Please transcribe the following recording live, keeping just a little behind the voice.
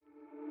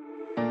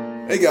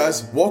Hey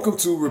guys, welcome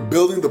to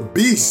Rebuilding the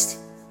Beast.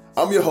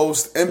 I'm your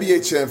host,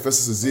 NBA champ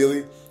Festus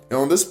Ezeli, and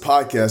on this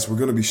podcast, we're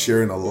going to be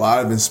sharing a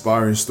lot of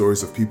inspiring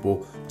stories of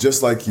people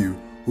just like you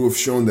who have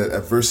shown that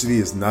adversity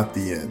is not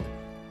the end.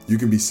 You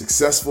can be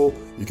successful,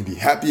 you can be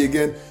happy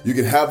again, you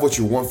can have what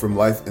you want from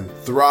life and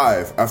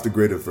thrive after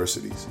great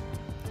adversities.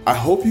 I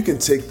hope you can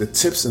take the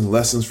tips and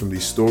lessons from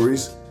these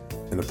stories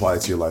and apply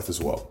it to your life as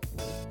well.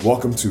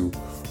 Welcome to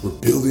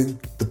Rebuilding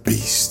the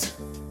Beast.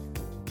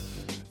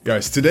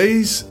 Guys,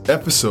 today's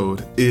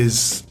episode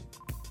is,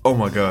 oh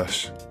my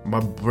gosh, my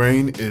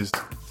brain is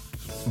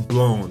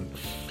blown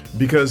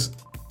because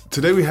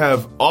today we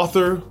have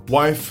author,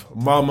 wife,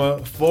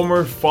 mama,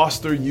 former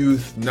foster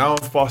youth, now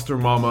foster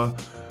mama,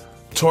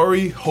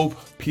 Tori Hope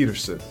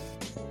Peterson.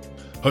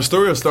 Her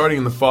story of starting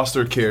in the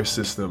foster care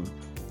system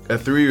at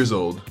 3 years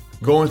old,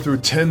 going through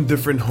 10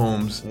 different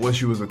homes when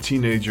she was a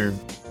teenager.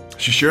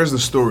 She shares the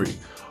story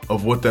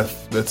of what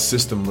that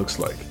system looks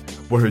like,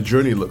 what her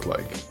journey looked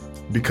like.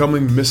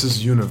 Becoming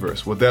Mrs.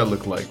 Universe, what that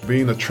looked like,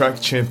 being a track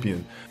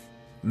champion.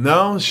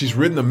 Now she's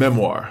written a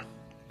memoir,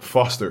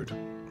 Fostered.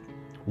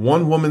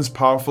 One woman's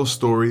powerful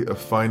story of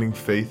finding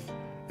faith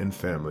and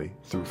family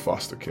through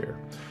foster care.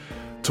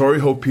 Tori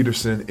Hope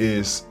Peterson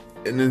is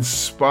an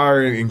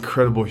inspiring,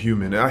 incredible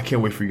human, and I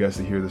can't wait for you guys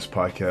to hear this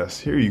podcast.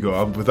 Here you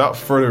go. Without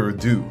further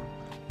ado,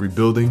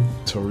 Rebuilding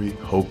Tori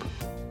Hope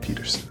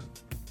Peterson.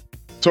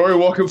 Tori,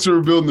 welcome to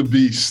Rebuilding the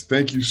Beast.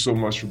 Thank you so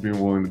much for being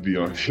willing to be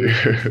on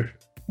here.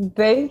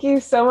 Thank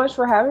you so much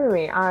for having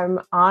me. I'm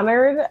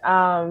honored,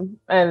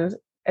 and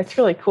it's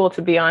really cool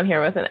to be on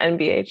here with an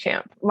NBA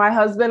champ. My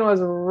husband was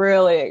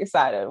really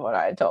excited when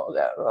I told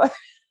him.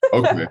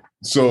 Okay,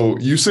 so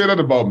you say that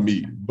about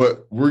me,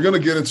 but we're going to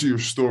get into your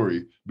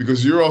story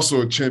because you're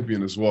also a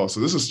champion as well.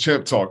 So this is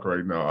champ talk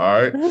right now,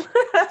 all right?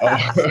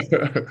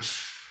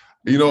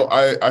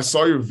 I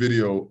saw your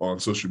video on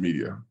social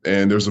media,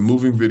 and there's a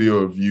moving video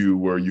of you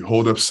where you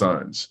hold up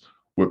signs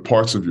with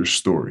parts of your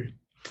story.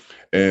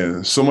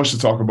 And so much to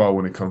talk about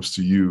when it comes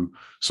to you.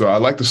 So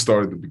I'd like to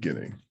start at the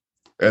beginning.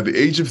 At the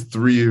age of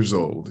 3 years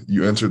old,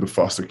 you entered the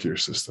foster care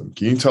system.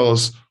 Can you tell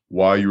us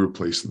why you were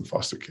placed in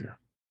foster care?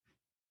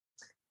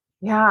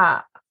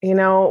 Yeah.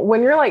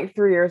 When you're like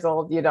 3 years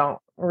old, you don't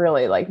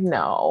really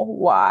know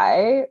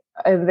why.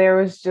 And there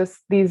was just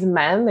these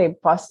men, they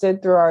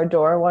busted through our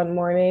door one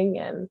morning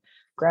and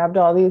grabbed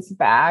all these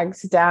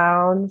bags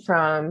down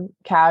from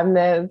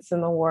cabinets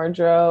in the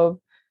wardrobe.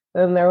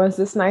 Then there was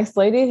this nice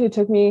lady who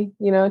took me,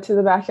 to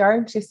the backyard,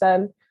 and she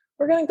said,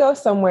 "We're going to go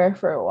somewhere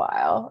for a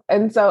while."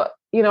 And so,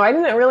 I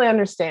didn't really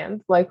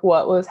understand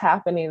what was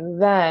happening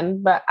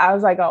then, but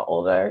as I got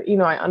older,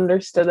 I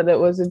understood that it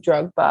was a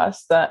drug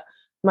bust that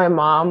my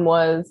mom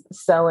was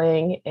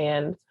selling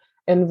and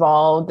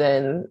involved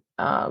in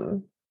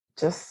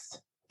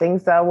just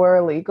things that were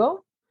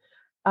illegal.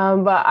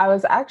 But I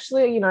was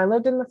actually, I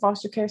lived in the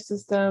foster care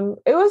system.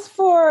 It was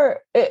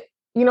for it.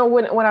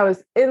 When I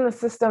was in the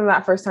system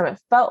that first time, it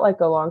felt like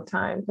a long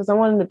time because I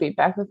wanted to be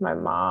back with my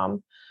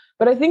mom.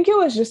 But I think it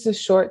was just a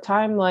short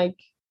time,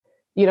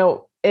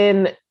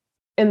 in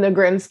the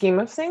grand scheme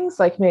of things,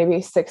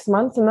 maybe 6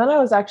 months. And then I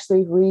was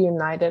actually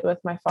reunited with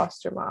my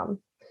foster mom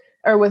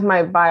or with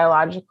my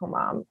biological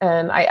mom.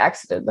 And I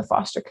exited the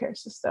foster care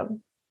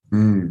system.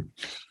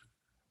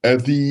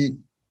 At the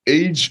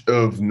age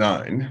of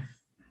 9,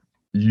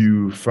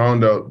 you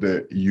found out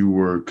that you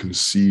were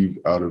conceived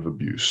out of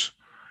abuse,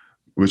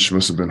 which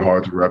must have been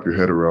hard to wrap your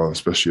head around,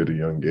 especially at a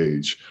young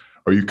age.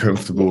 Are you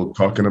comfortable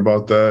talking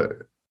about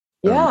that?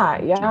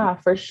 Yeah,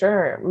 for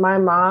sure. My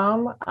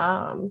mom,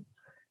 I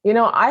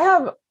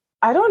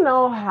don't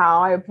know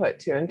how I put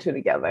two and two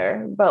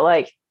together,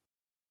 but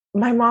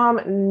my mom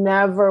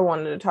never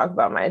wanted to talk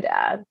about my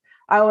dad.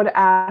 I would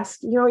ask,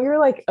 you're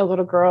like a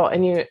little girl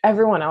and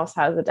everyone else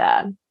has a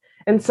dad.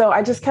 And so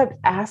I just kept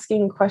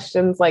asking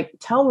questions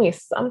tell me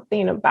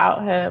something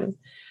about him.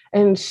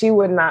 And she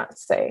would not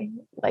say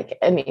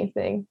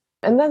anything.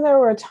 And then there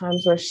were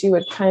times where she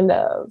would kind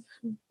of,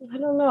 I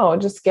don't know,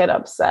 just get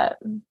upset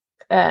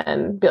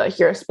and be like,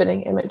 "You're a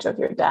spitting image of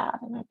your dad."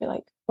 And I'd be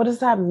like, "What does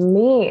that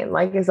mean?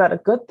 Is that a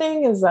good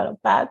thing? Is that a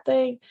bad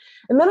thing?"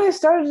 And then I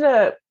started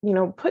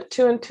to, put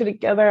two and two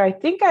together. I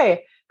think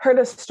I heard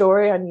a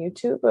story on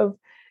YouTube of,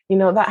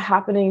 that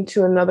happening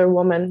to another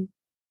woman.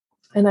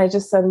 And I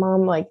just said,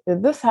 "Mom,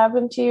 did this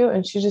happen to you?"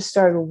 And she just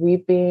started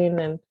weeping.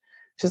 And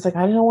she's like,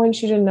 "I didn't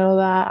want you to know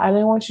that. I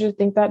didn't want you to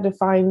think that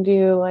defined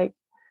you.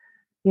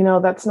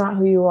 That's not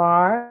who you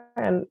are."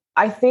 And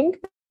I think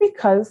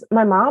because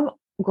my mom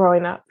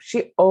growing up,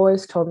 she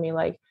always told me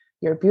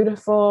 "You're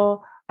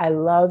beautiful. I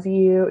love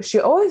you." She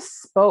always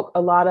spoke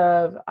a lot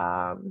of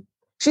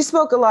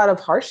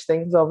harsh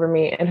things over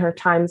me in her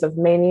times of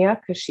mania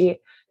because she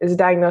is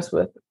diagnosed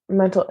with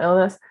mental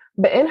illness.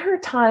 But in her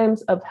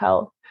times of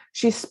health,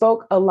 she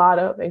spoke a lot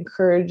of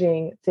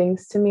encouraging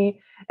things to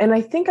me. And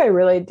I think I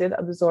really did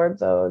absorb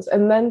those.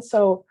 And then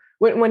so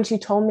when she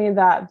told me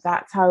that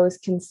that's how I was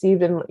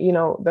conceived, and,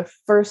 the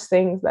first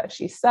things that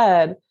she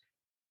said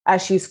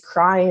as she's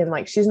crying,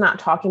 she's not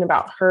talking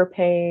about her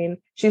pain.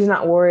 She's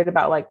not worried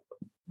about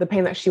the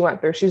pain that she went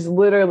through. She's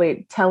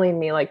literally telling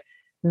me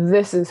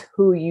this is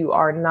who you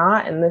are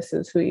not, and this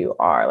is who you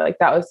are. Like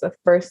that was the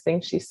first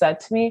thing she said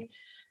to me.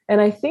 And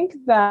I think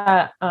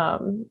that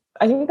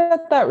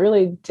that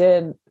really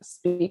did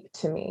speak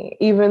to me,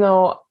 even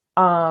though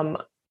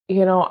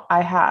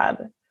I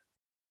had,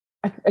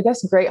 I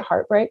guess, great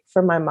heartbreak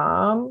for my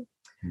mom.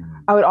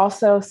 I would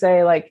also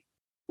say, like,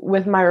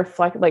 with my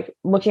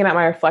looking at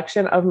my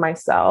reflection of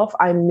myself,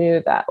 I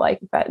knew that like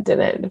that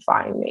didn't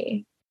define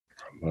me.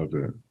 I love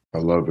it. I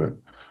love it.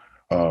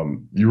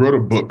 You wrote a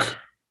book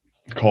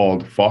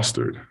called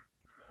Fostered.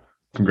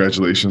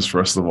 Congratulations,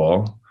 first of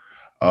all.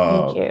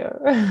 Thank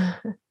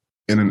you.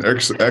 In an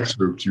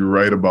excerpt, you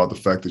write about the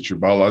fact that your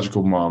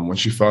biological mom, when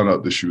she found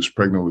out that she was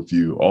pregnant with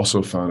you,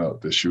 also found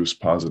out that she was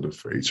positive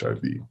for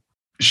HIV.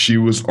 She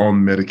was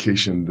on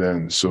medication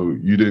then, so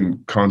you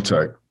didn't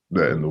contact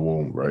that in the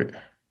womb, right?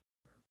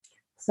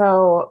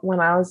 So when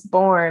I was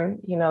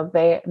born,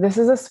 this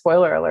is a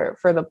spoiler alert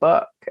for the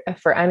book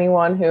for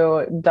anyone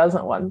who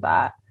doesn't want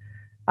that.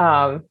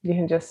 You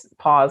can just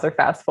pause or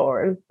fast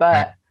forward.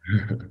 But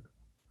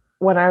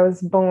when I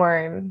was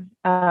born,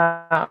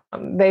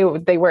 they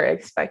were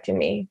expecting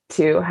me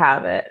to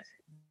have it,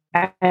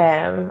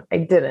 and I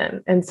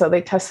didn't. And so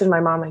they tested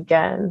my mom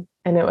again,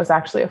 and it was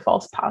actually a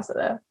false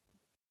positive.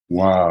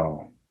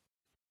 Wow.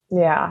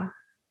 Yeah.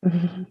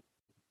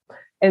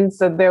 And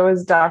so there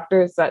was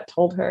doctors that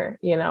told her,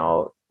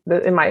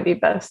 that it might be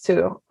best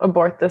to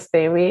abort this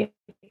baby,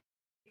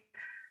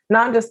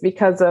 not just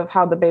because of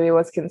how the baby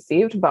was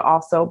conceived, but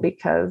also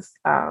because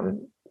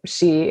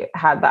she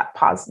had that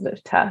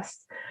positive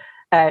test.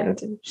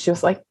 And she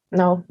was like,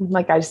 no,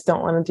 like, I just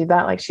don't want to do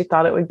that. Like, she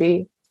thought it would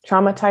be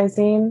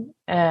traumatizing.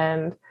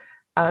 And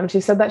she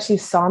said that she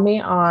saw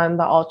me on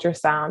the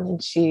ultrasound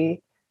and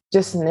she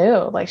just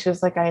knew, like, she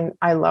was like,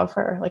 I love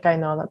her. Like, I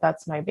know that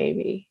that's my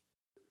baby.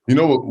 You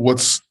know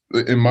what's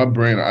in my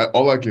brain?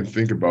 All I can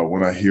think about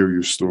when I hear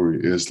your story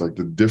is like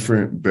the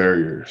different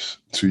barriers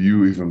to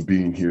you even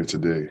being here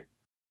today.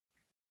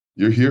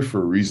 You're here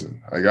for a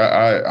reason. Like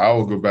I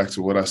will go back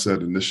to what I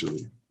said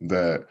initially,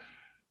 that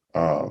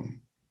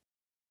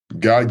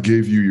God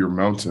gave you your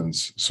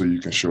mountains so you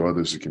can show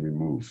others it can be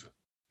moved.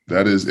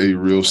 That is a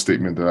real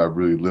statement that I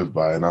really live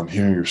by. And I'm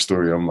hearing your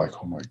story. I'm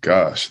like, oh my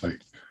gosh, like,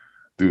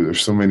 dude,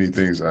 there's so many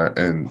things.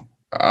 And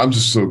I'm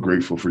just so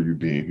grateful for you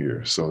being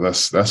here. So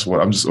that's what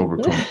I'm just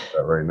overcome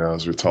that right now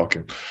as we're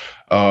talking.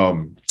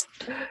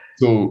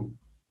 So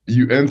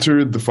you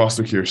entered the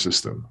foster care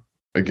system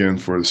again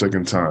for the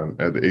second time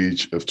at the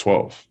age of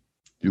 12.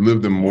 You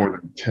lived in more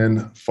than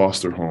 10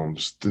 foster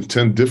homes,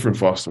 10 different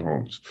foster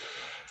homes.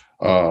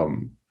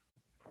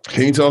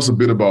 Can you tell us a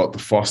bit about the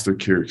foster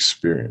care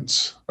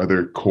experience? Are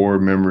there core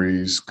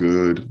memories,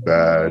 good,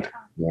 bad,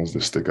 ones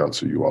that stick out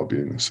to you while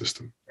being in the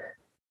system?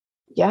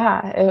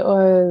 Yeah, it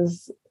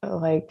was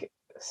like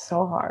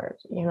so hard.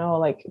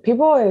 Like,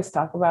 people always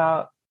talk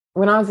about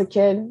when I was a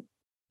kid,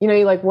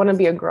 you like want to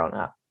be a grown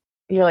up.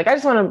 You're like, I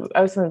just want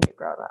to be a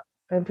grown up.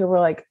 And people were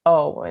like,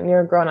 oh, when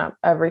you're a grown up,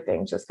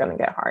 everything's just going to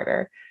get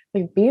harder.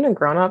 Like, being a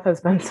grown up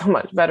has been so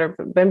much better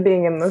than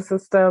being in the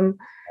system.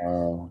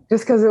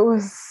 Just because it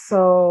was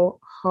so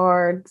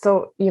hard.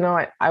 So,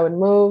 I would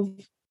move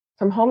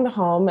from home to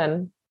home,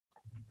 and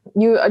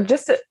you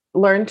just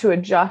learn to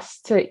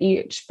adjust to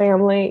each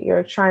family.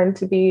 You're trying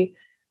to be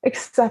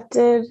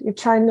accepted. You're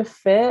trying to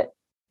fit.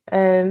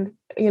 And,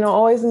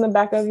 always in the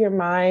back of your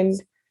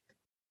mind,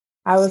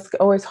 I was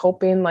always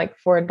hoping like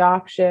for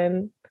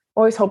adoption,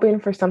 always hoping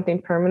for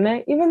something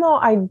permanent, even though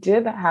I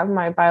did have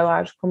my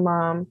biological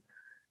mom.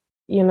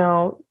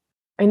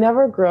 I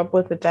never grew up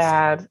with a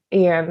dad,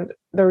 and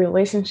the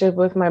relationship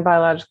with my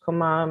biological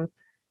mom,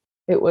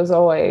 it was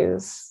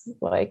always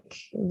like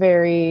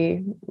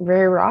very,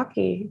 very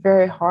rocky,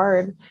 very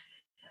hard.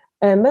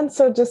 And then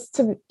so just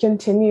to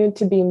continue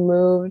to be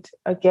moved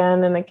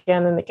again and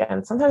again and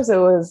again, sometimes it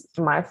was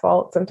my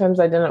fault. Sometimes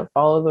I didn't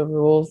follow the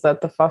rules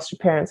that the foster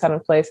parents had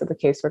in place, that the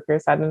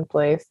caseworkers had in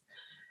place.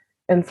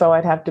 And so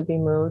I'd have to be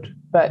moved.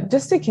 But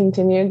just to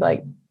continue,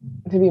 like,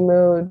 to be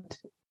moved,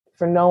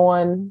 for no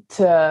one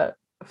to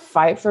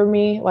fight for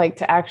me, like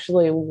to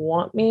actually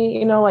want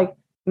me, like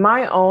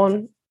my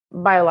own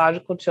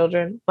biological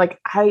children, like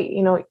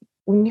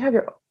when you have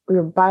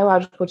your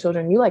biological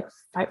children, you like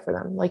fight for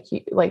them, like you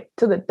like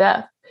to the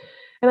death.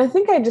 And I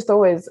think I just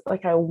always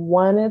like, I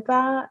wanted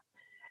that.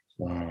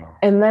 Wow.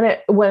 And then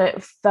when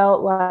it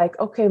felt like,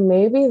 okay,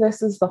 maybe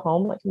this is the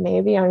home, like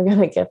maybe I'm going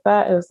to get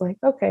that. It was like,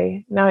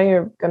 okay, now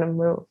you're going to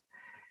move.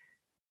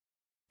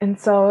 And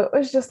so it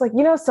was just like,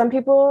 some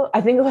people,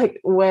 I think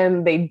like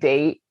when they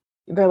date,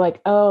 they're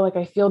like, oh, like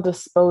I feel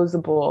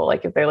disposable,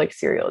 like if they're like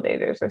serial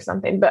daters or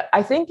something. But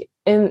I think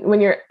when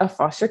you're a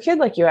foster kid,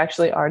 like you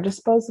actually are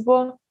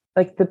disposable.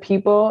 Like the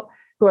people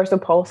who are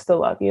supposed to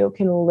love you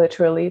can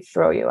literally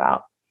throw you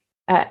out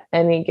at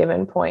any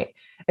given point.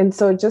 And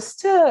so just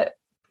to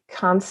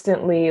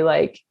constantly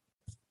like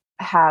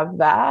have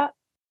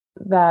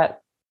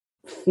that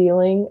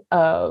feeling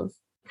of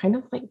kind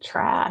of like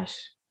trash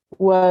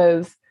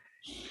was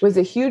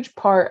a huge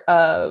part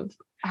of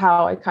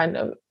how I kind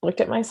of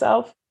looked at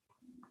myself.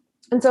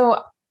 And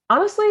so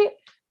honestly,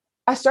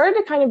 I started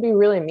to kind of be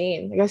really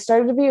mean. Like I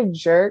started to be a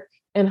jerk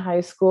in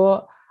high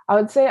school. I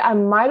would say I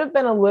might have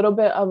been a little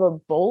bit of a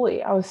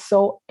bully. I was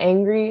so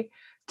angry,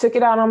 took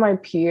it out on my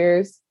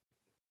peers.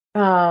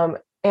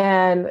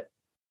 And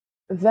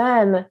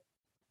then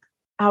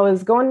I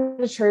was going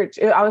to church.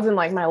 I was in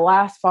like my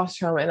last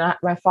foster home, and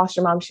my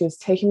foster mom, she was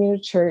taking me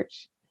to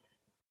church.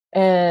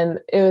 And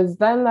it was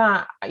then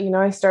that,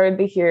 I started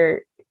to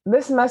hear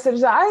this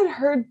message that I had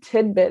heard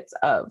tidbits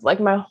of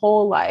like my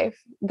whole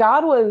life.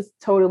 God was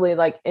totally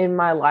like in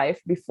my life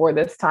before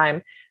this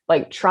time,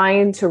 like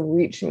trying to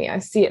reach me. I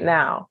see it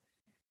now.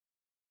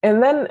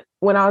 And then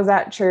when I was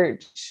at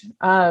church,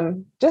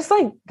 just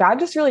like God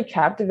just really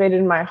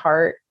captivated my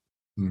heart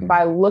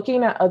by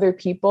looking at other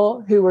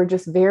people who were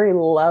just very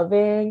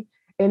loving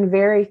and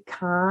very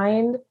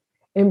kind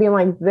and being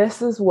like,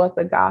 this is what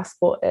the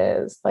gospel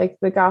is. Like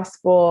the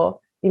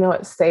gospel,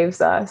 it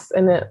saves us.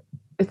 And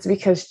it's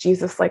because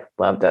Jesus like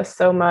loved us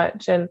so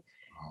much. And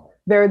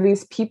there are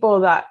these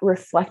people that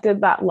reflected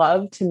that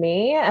love to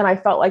me. And I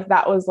felt like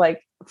that was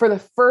like for the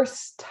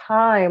first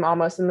time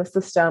almost in the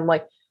system,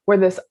 like where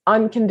this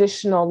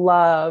unconditional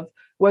love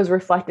was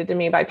reflected to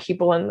me by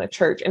people in the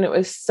church. And it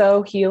was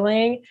so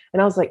healing.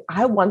 And I was like,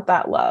 I want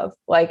that love.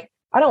 Like,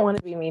 I don't want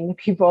to be mean to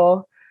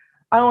people.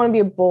 I don't want to be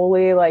a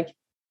bully. Like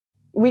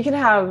we can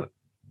have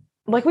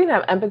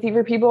empathy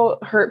for people,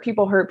 hurt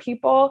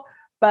people,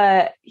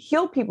 but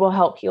heal people,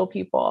 help heal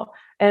people.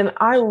 And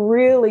I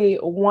really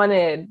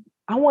wanted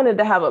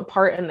to have a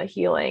part in the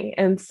healing.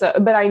 And so,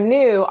 but I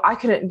knew I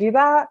couldn't do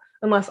that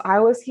unless I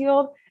was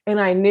healed. And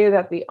I knew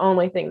that the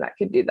only thing that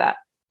could do that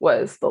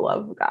was the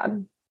love of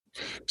God.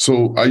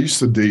 So I used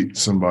to date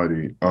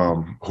somebody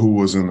who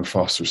was in the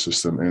foster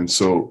system. And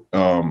so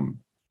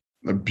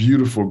a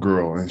beautiful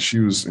girl, and she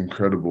was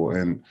incredible.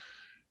 And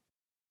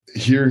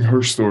hearing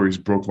her stories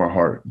broke my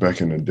heart back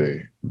in the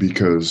day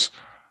because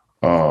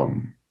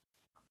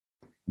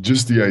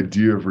just the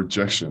idea of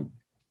rejection.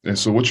 And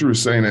so what you were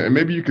saying, and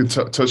maybe you could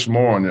touch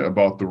more on it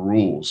about the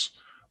rules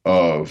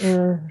of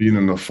being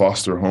in a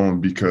foster home,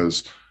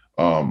 because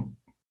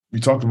you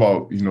talked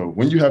about,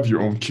 when you have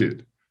your own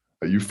kid,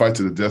 you fight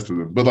to the death with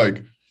them, but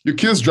like your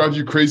kids drive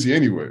you crazy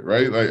anyway,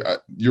 right? Like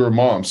you're a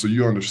mom, so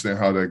you understand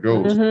how that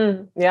goes.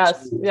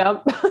 Yes. So,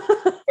 yep.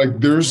 Like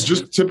there's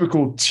just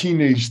typical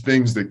teenage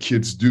things that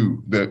kids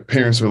do that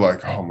parents are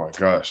like, oh my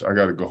gosh, I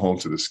got to go home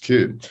to this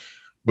kid.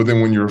 But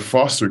then when you're a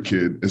foster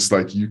kid, it's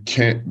like you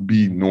can't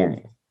be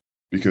normal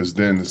because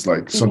then it's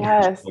like something.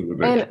 Yes.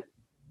 And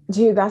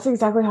dude, that's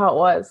exactly how it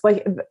was.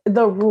 Like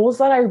the rules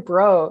that I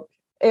broke,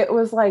 it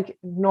was like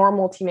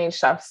normal teenage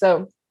stuff.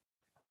 So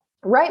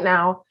right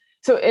now,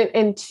 so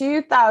in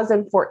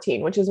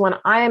 2014, which is when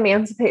I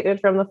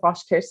emancipated from the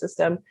foster care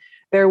system,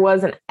 there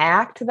was an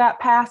act that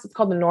passed. It's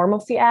called the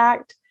Normalcy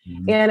Act.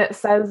 And it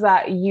says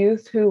that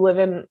youth who live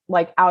in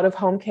like out of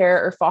home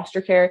care or foster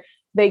care,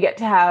 they get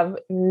to have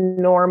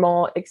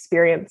normal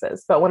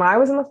experiences. But when I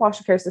was in the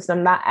foster care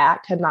system, that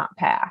act had not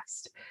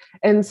passed.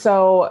 And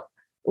so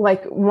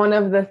like one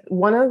of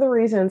the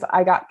reasons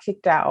I got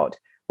kicked out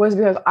was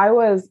because I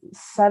was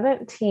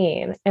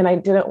 17 and I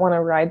didn't want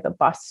to ride the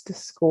bus to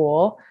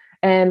school.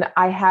 And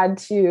I had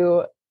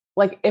to,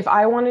 like, if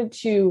I wanted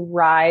to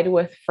ride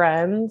with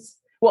friends,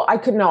 well, I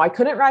couldn't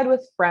ride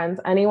with friends.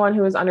 Anyone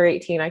who was under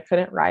 18, I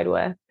couldn't ride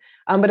with.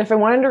 But if I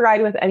wanted to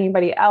ride with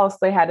anybody else,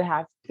 they had to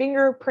have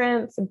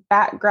fingerprints,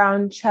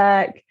 background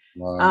check,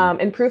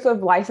 and proof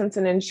of license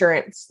and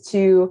insurance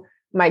to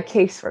my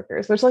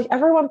caseworkers, which like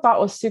everyone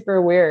thought was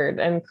super weird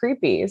and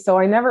creepy. So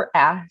I never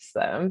asked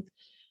them.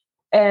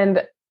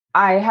 And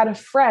I had a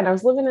friend, I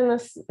was living in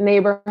this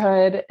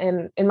neighborhood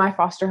and in my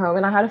foster home.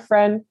 And I had a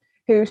friend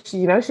who,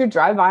 she would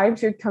drive by and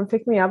she would come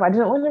pick me up. I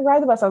didn't want to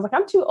ride the bus. I was like,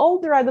 I'm too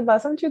old to ride the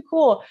bus. I'm too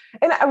cool.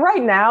 And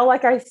right now,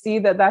 like I see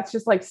that that's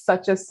just like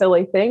such a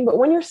silly thing. But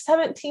when you're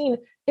 17,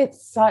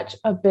 it's such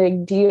a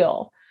big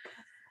deal.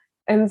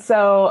 And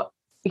so,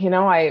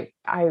 my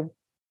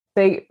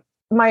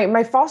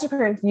foster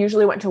parents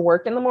usually went to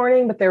work in the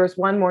morning, but there was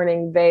one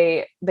morning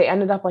they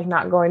ended up like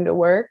not going to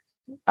work.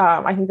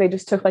 I think they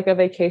just took like a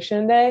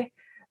vacation day,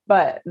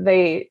 but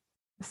they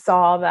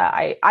saw that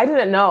I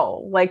didn't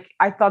know, like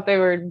I thought they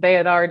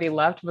had already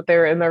left, but they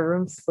were in their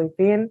room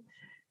sleeping.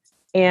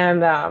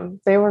 And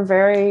they were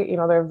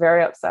they're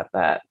very upset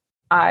that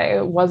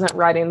I wasn't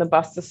riding the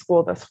bus to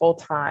school this whole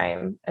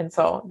time. And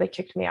so they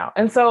kicked me out.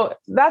 And so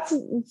that's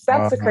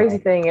the crazy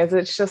thing is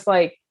it's just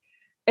like,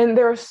 and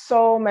there are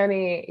so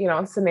many,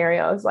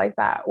 scenarios like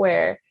that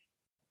where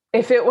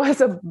if it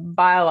was a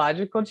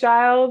biological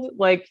child,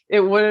 like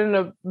it wouldn't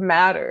have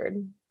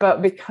mattered,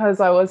 but because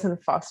I was in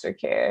foster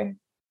care.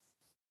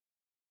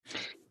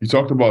 You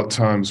talked about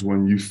times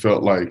when you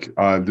felt like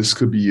this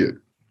could be it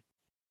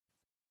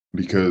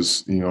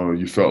because,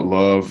 you felt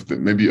love, that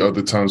maybe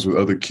other times with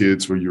other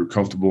kids where you're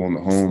comfortable in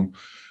the home.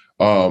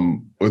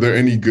 Were there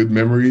any good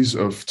memories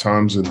of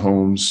times in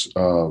homes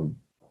while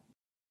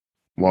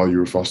you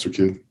were a foster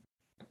kid?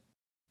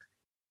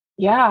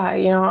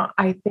 Yeah,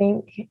 I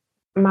think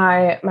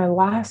my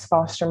last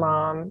foster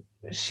mom,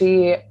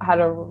 she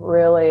had a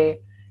really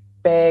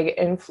big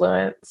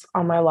influence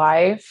on my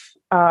life.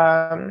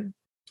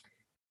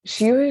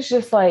 She was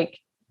just like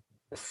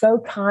so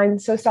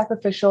kind, so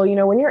sacrificial. You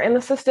know, when you're in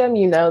the system,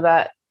 you know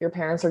that your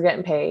parents are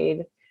getting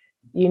paid.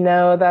 You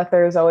know that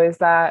there's always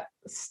that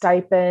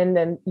stipend,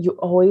 and you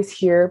always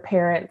hear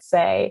parents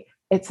say,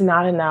 it's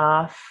not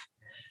enough.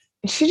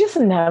 She just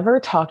never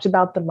talked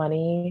about the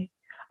money.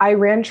 I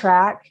ran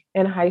track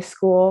in high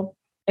school,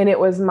 and it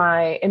was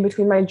in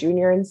between my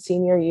junior and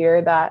senior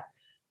year that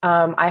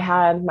I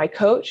had my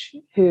coach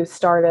he just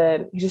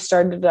started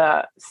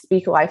to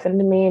speak life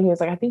into me. And he was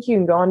like, I think you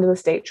can go onto the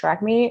state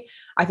track meet.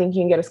 I think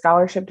you can get a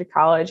scholarship to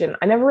college. And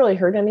I never really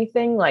heard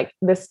anything like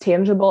this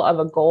tangible of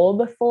a goal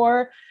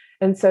before.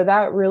 And so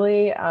that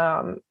really,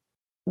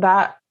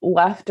 that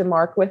left a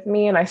mark with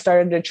me. And I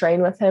started to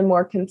train with him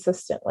more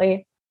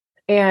consistently.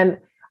 And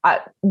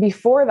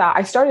before that,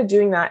 I started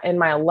doing that in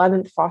my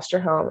 11th foster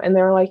home. And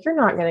they were like, you're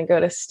not going to go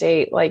to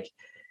state. Like,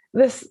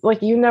 this,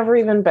 like, you've never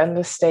even been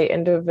to state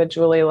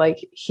individually.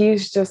 Like,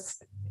 he's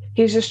just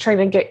trying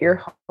to get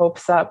your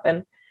hopes up.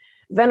 And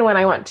then when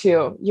I went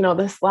to,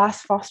 this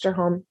last foster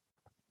home,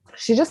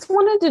 she just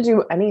wanted to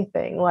do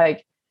anything.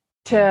 Like,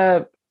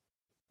 I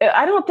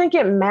don't think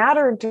it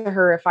mattered to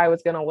her if I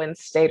was going to win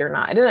state or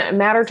not. It didn't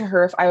matter to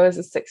her if I was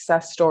a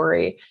success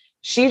story.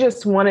 She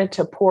just wanted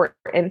to pour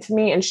into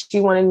me, and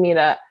she wanted me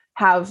to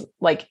have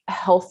like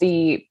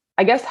healthy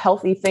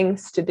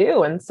things to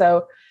do. And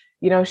so,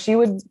 she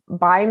would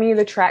buy me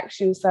the track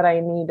shoes that I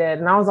needed.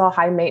 And I was all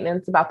high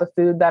maintenance about the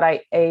food that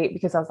I ate,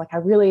 because I was like, I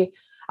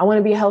want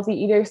to be a healthy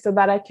eater so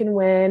that I can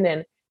win.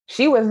 And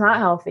she was not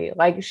healthy.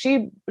 Like,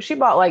 she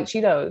bought like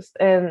Cheetos,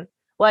 and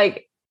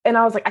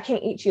I was like, I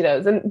can't eat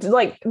Cheetos. And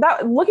like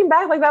that, looking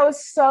back, like that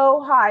was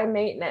so high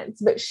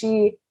maintenance, but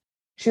she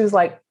was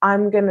like,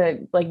 I'm going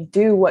to like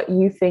do what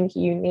you think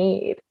you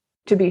need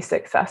to be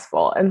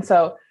successful. And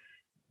so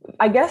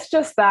I guess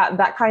just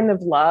that kind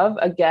of love,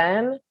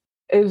 again,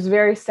 it was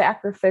very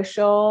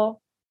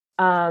sacrificial,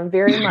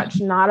 very much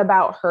not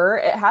about her.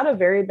 It had a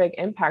very big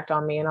impact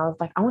on me. And I was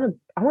like, I want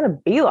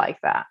to be like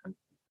that.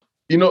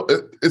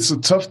 It's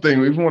a tough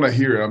thing. Even when I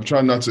hear it, I'm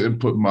trying not to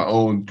input my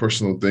own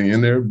personal thing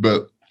in there,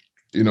 but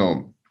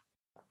the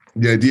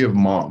idea of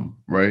mom,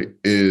 right,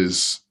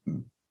 is,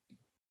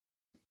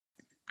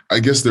 I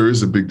guess there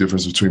is a big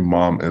difference between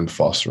mom and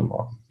foster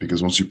mom,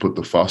 because once you put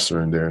the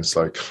foster in there, it's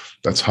like,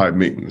 that's high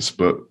maintenance.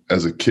 But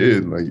as a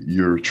kid, like,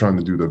 you're trying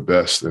to do the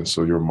best. And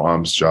so your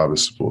mom's job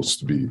is supposed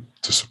to be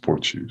to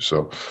support you.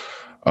 So,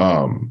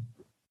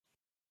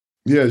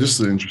 just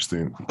an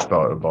interesting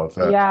thought about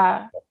that.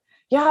 Yeah.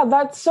 Yeah,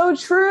 that's so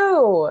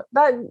true.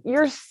 That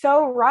you're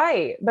so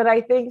right. But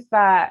I think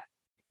that,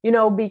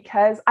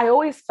 because I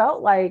always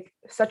felt like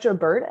such a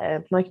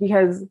burden, like,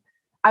 because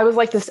I was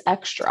like this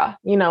extra,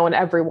 in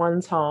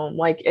everyone's home.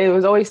 Like, it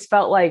was always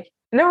felt like,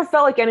 it never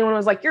felt like anyone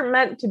was like, you're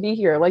meant to be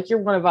here. Like, you're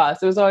one of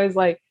us. It was always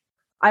like,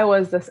 I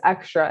was this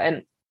extra.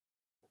 And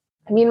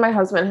me and my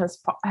husband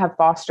have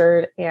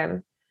fostered,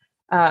 and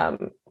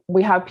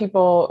we've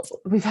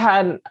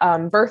had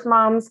birth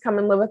moms come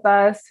and live with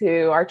us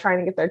who are trying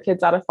to get their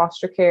kids out of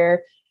foster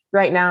care.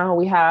 Right now,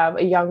 we have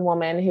a young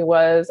woman who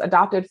was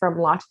adopted from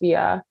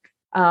Latvia,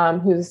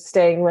 who's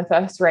staying with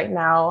us right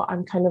now.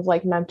 I'm kind of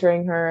like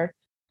mentoring her.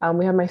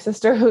 We have my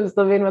sister who's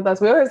living with us.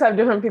 We always have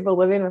different people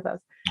living with us.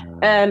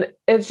 And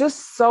it's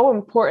just so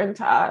important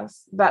to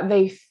us that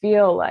they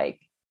feel like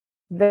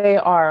they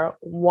are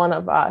one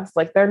of us.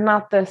 Like, they're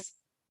not this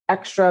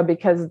extra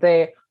because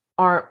they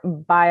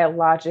aren't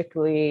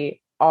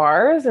biologically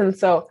ours. And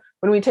so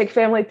when we take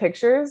family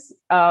pictures,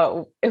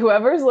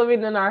 whoever's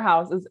living in our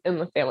house is in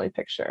the family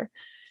picture.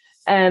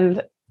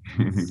 And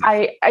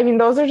I mean,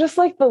 those are just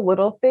like the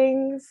little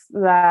things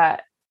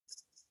that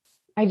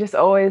I just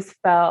always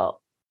felt,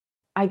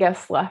 I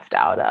guess, left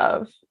out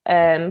of,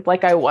 and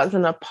like I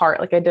wasn't a part,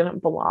 like I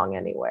didn't belong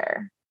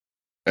anywhere.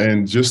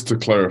 And just to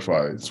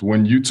clarify, so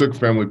when you took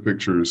family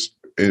pictures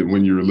and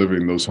when you were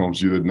living in those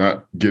homes, you did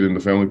not get in the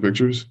family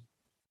pictures?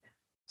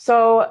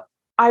 So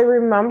I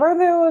remember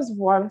there was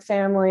one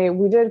family,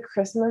 we did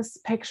Christmas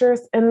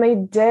pictures, and they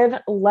did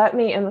let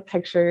me in the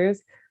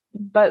pictures,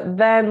 but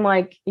then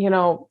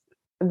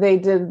they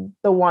did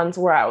the ones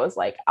where I was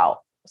like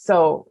out.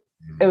 So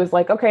it was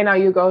like, okay, now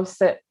you go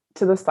sit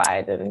to the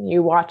side and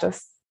you watch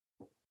us,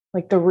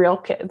 like the real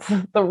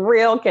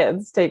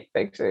kids take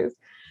pictures.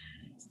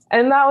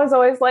 And that was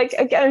always like,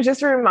 again,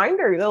 just a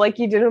reminder that like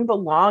you didn't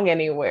belong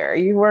anywhere.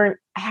 You weren't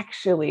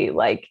actually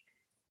like,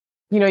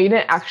 you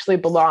didn't actually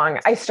belong.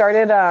 I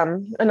started a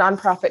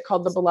nonprofit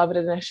called the Beloved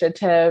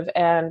Initiative.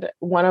 And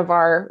one of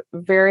our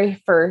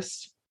very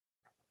first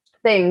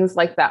things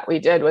like that we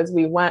did was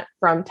we went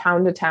from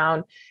town to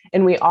town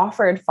and we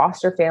offered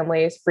foster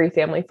families free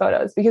family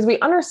photos, because we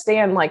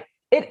understand like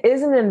it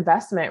is an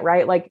investment,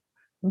 right? Like,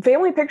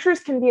 family pictures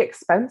can be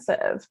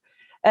expensive,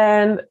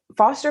 and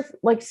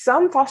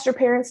some foster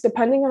parents,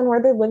 depending on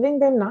where they're living,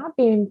 they're not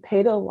being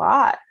paid a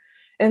lot.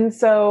 And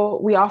so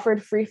we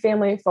offered free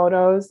family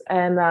photos,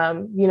 and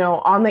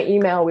on the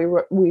email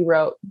we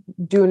wrote,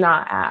 do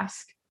not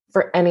ask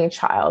for any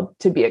child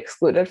to be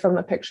excluded from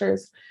the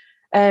pictures.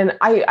 And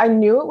I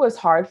knew it was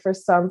hard for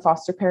some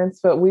foster parents,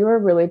 but we were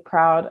really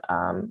proud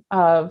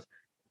of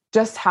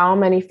just how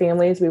many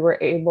families we were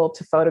able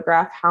to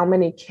photograph, how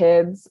many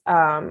kids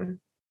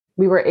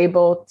we were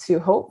able to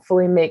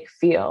hopefully make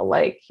feel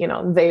like,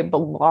 they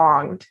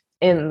belonged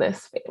in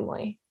this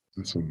family.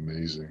 That's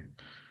amazing.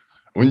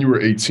 When you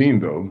were 18,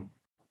 though,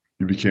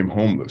 you became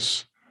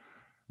homeless.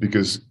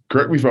 Because,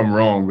 correct me if I'm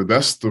wrong, but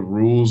that's the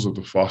rules of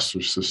the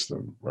foster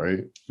system,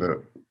 right?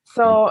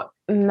 So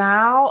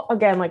now,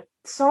 again, like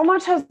so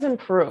much has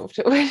improved,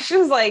 which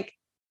is like,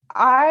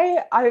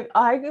 I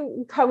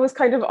was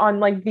kind of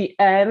on like the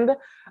end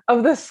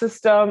of the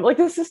system. Like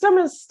the system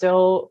is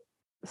still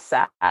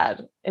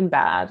sad and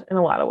bad in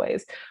a lot of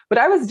ways, but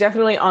I was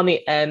definitely on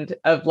the end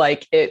of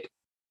like it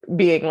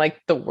being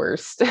like the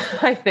worst.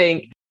 I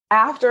think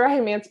after I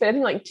emancipated, I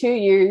think like 2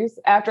 years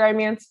after I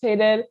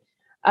emancipated.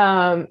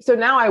 So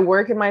now I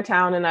work in my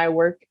town and I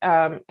work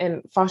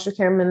in foster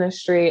care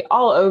ministry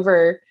all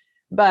over.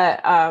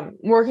 But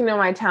working in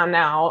my town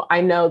now,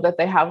 I know that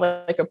they have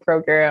like a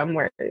program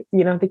where,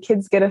 the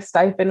kids get a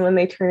stipend when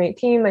they turn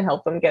 18. They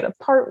help them get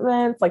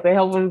apartments, like they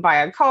help them buy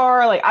a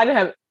car. Like I didn't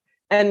have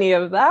any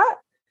of that.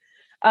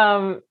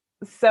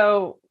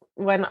 So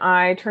when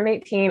I turned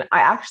 18,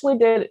 I actually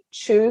did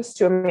choose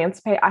to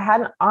emancipate. I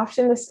had an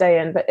option to stay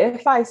in, but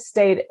if I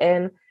stayed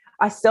in,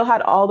 I still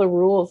had all the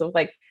rules of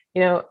like,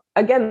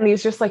 again,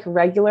 these just like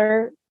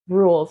regular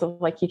rules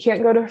of like, you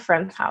can't go to a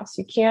friend's house.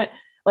 You can't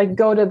like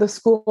go to the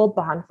school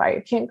bonfire.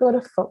 You can't go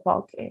to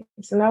football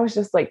games. And I was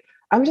just like,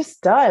 I'm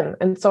just done.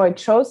 And so I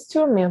chose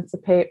to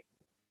emancipate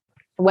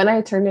when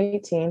I turned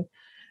 18.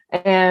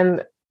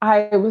 And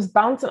I was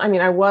bouncing. I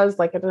mean, I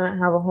didn't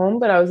have a home,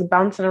 but I was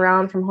bouncing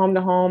around from home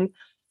to home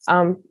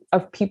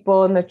of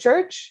people in the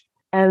church.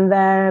 And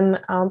then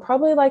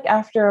probably like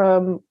after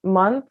a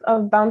month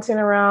of bouncing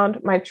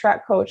around, my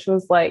track coach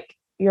was like,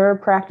 your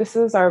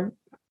practices are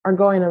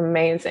going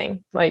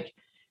amazing. Like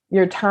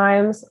your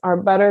times are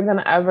better than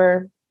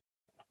ever.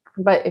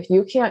 But if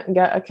you can't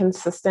get a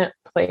consistent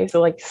place to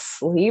like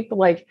sleep,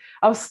 like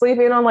I was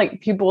sleeping on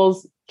like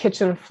people's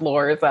kitchen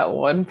floors at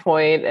one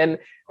point. And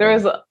there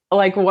was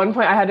like one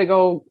point I had to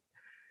go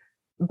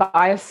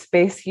buy a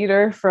space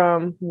heater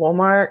from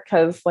Walmart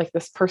because like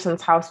this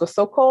person's house was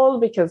so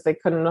cold because they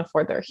couldn't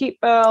afford their heat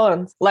bill,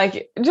 and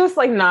like just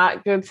like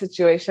not good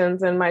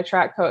situations. And my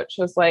track coach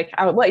was like,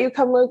 I would let you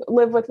come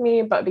live with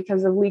me, but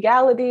because of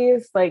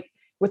legalities, like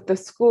with the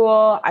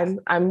school,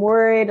 I'm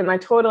worried. And I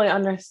totally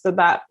understood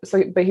that.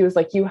 So, but he was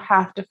like, you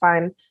have to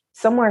find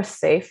somewhere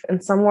safe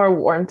and somewhere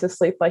warm to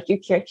sleep. Like you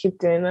can't keep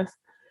doing this.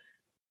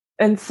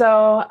 And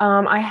so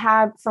I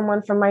had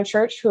someone from my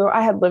church who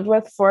I had lived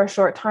with for a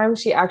short time.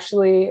 She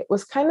actually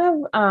was kind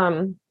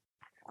of,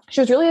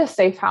 she was really a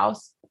safe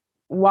house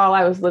while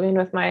I was living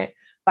with my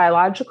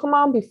biological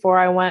mom before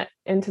I went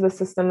into the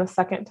system the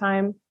second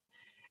time.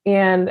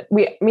 And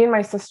me and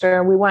my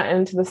sister, we went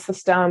into the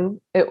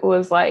system. It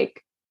was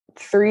like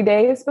 3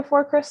 days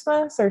before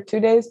Christmas or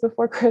 2 days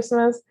before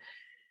Christmas.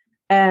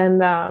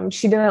 And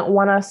she didn't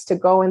want us to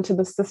go into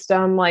the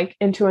system, like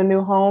into a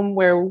new home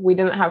where we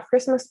didn't have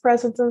Christmas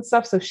presents and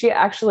stuff. So she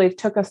actually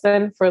took us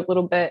in for a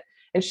little bit,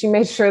 and she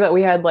made sure that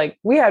we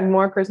had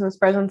more Christmas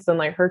presents than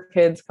like her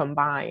kids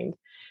combined.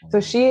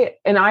 So she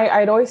and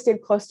I'd always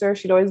stayed close to her.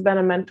 She'd always been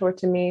a mentor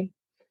to me.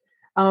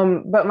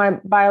 But my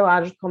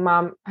biological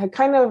mom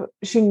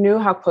she knew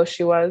how close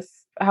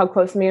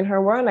me and her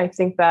were. And I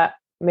think that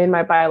made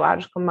my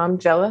biological mom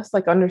jealous,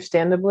 like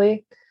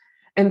understandably.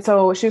 And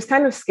so she was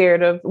kind of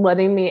scared of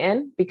letting me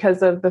in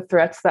because of the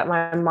threats that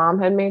my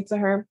mom had made to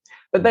her.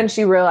 But then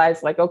she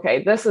realized like,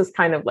 okay, this is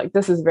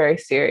very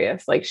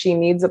serious. Like she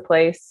needs a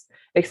place,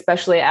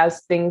 especially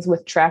as things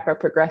with track are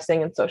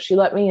progressing. And so she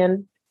let me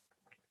in.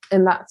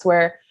 And that's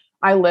where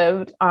I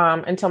lived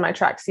until my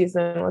track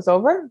season was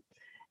over.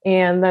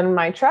 And then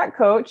my track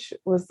coach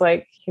was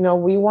like,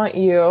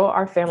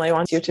 our family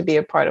wants you to be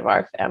a part of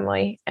our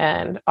family,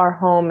 and our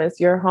home is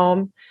your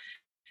home.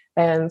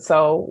 And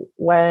so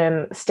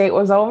when state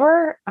was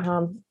over,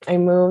 I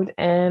moved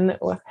in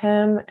with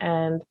him,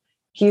 and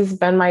he's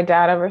been my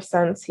dad ever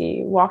since.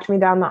 He walked me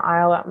down the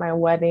aisle at my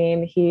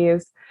wedding.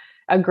 He's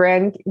a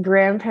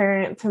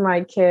grandparent to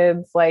my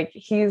kids. Like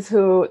he's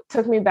who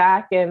took me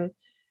back in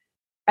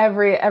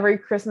every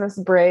Christmas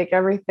break,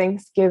 every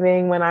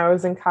Thanksgiving when I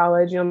was in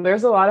college.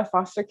 There's a lot of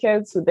foster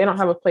kids who they don't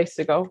have a place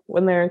to go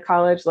when they're in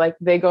college. Like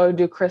they go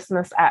do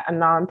Christmas at a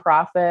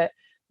nonprofit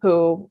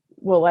who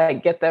will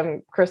like get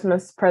them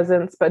Christmas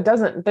presents, but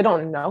they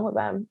don't know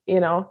them,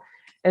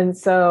 And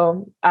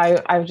so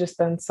I've just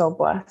been so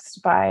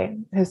blessed by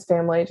his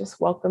family just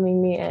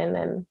welcoming me in,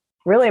 and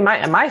really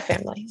my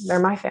family. They're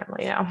my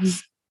family now.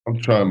 I'm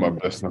trying my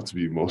best not to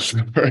be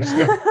emotional right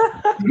now.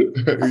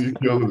 You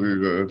killing me,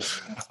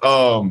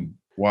 man.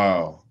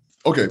 Wow.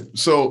 Okay,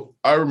 so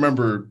I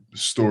remember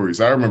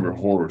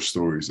horror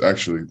stories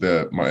actually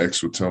that my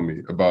ex would tell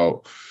me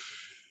about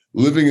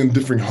living in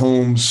different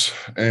homes,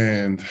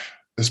 and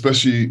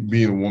especially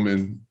being a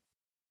woman.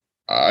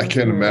 I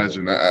can't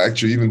imagine.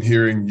 Actually, even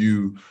hearing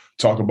you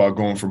talk about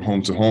going from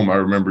home to home, I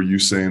remember you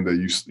saying that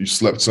you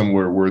slept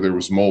somewhere where there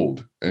was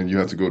mold and you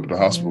had to go to the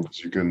hospital because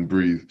you couldn't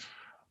breathe.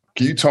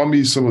 Can you tell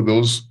me some of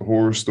those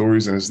horror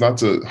stories? And it's not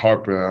to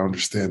harp, and I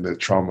understand that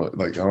trauma,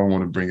 like I don't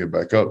want to bring it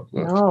back up,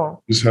 but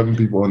No. just having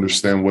people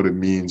understand what it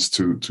means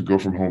to go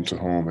from home to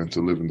home and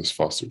to live in this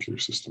foster care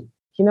system.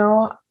 You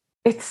know,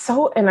 it's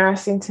so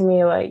interesting to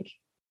me. Like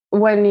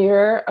when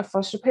you're a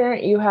foster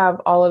parent, you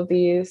have all of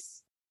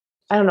these,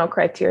 I don't know,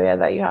 criteria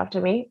that you have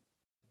to meet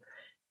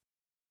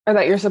or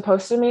that you're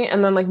supposed to meet.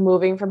 And then like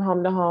moving from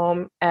home to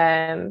home.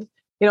 And,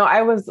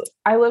 I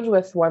lived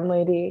with one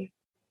lady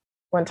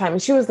one time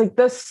and she was like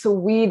the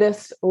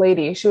sweetest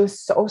lady. She was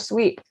so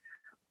sweet,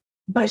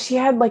 but she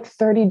had like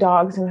 30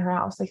 dogs in her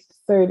house, like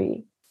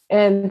 30.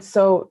 And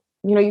so,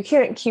 you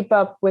can't keep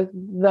up with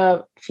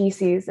the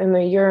feces and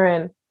the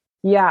urine.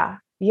 Yeah.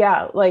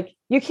 Yeah. Like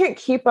you can't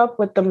keep up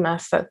with the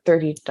mess that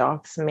 30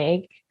 dogs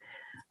make.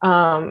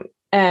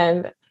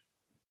 And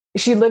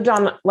she lived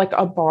on like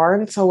a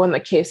barn. So when the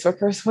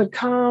caseworkers would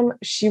come,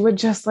 she would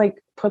just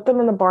like put them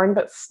in the barn,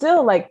 but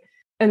still like,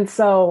 and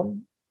so,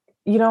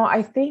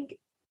 I think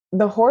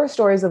the horror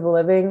stories of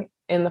living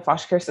in the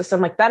foster care system,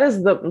 like that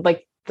is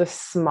the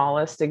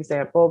smallest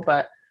example.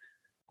 But,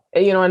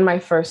 in my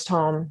first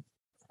home,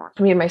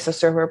 me and my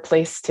sister were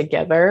placed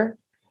together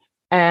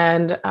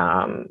and,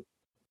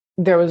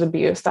 there was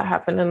abuse that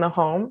happened in the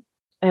home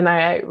and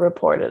I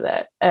reported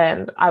it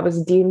and I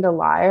was deemed a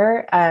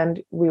liar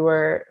and we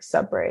were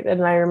separated.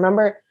 And I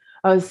remember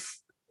I was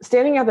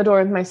standing at the door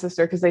with my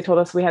sister because they told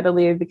us we had to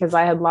leave because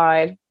I had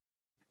lied.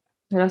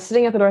 And I was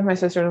sitting at the door with my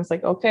sister and I was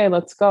like, okay,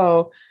 let's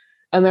go.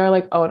 And they're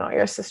like, oh no,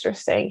 your sister's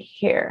staying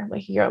here.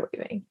 Like you're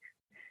leaving.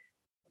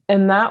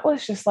 And that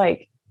was just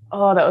like,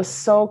 oh, that was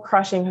so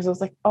crushing because I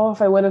was like, oh,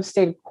 if I would have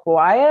stayed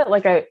quiet,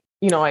 like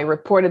I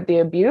reported the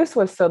abuse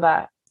was so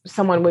that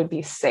someone would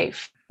be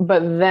safe.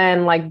 But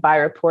then like by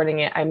reporting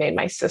it, I made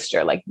my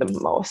sister like the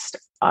most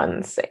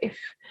unsafe.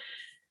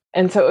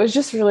 And so it was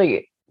just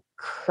really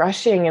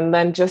crushing. And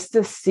then just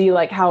to see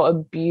like how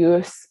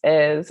abuse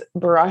is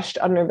brushed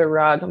under the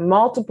rug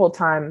multiple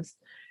times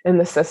in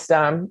the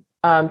system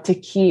to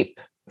keep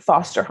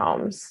foster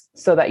homes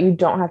so that you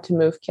don't have to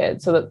move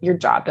kids, so that your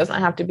job doesn't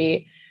have to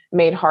be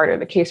made harder.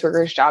 The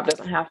caseworker's job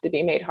doesn't have to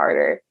be made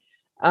harder.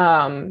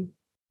 That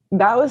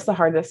was the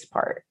hardest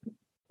part.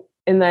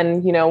 And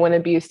then, when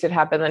abuse did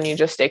happen, then you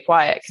just stay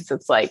quiet because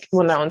it's like,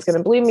 well, no one's going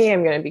to believe me.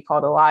 I'm going to be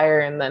called a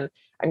liar. And then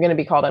I'm going to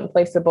be called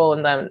unplaceable.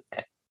 And then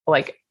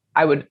like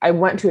I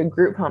went to a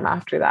group home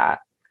after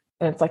that.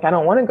 And it's like, I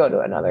don't want to go to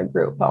another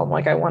group home.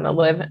 Like I want to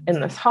live in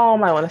this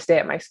home. I want to stay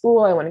at my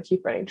school. I want to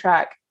keep running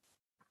track.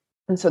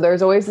 And so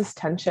there's always this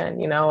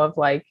tension, of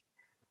like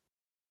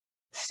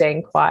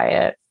staying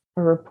quiet,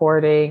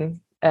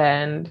 reporting,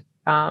 and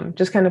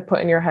just kind of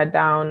putting your head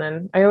down.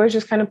 And I always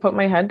just kind of put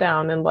my head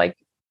down and like,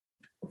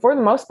 for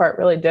the most part,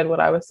 really did what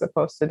I was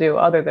supposed to do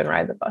other than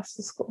ride the bus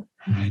to school.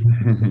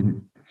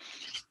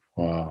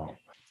 Wow.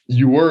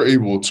 You were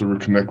able to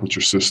reconnect with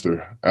your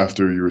sister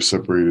after you were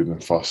separated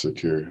in foster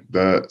care.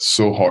 That's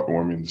so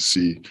heartwarming to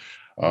see,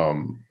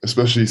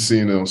 especially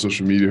seeing it on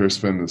social media, her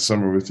spending the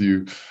summer with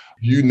you.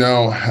 You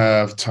now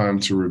have time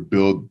to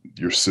rebuild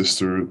your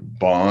sister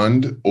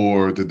bond,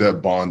 or did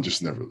that bond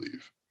just never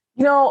leave?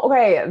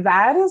 Okay,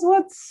 that is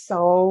what's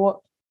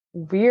so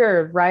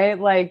weird, right?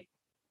 Like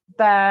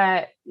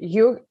that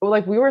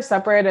we were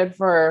separated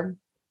for,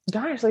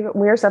 we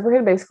were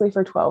separated basically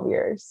for 12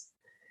 years.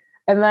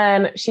 And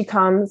then she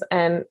comes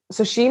and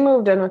so she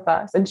moved in with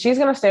us and she's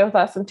going to stay with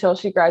us until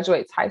she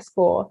graduates high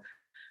school.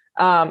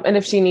 And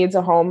if she needs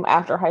a home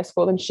after high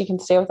school, then she can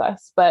stay with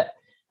us. But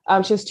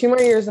she has 2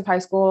 more years of high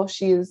school.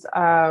 She's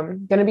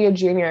going to be a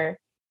junior.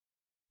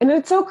 And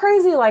it's so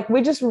crazy. Like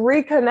we just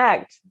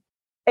reconnect.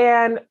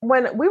 And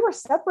when we were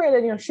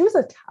separated, she was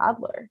a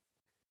toddler.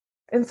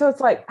 And so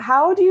it's like,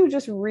 how do you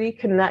just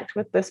reconnect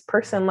with this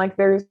person? Like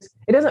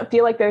it doesn't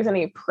feel like there's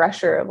any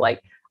pressure of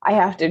like, I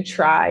have to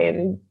try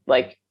and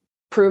like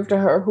prove to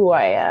her who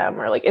I am,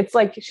 or like, it's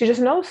like, she just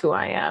knows who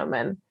I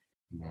am.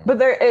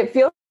 But it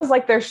feels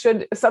like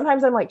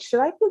sometimes I'm like, should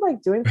I be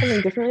like doing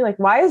something differently? Like,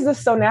 why is this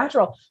so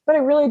natural? But I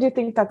really do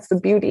think that's the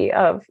beauty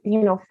of,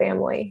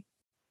 family.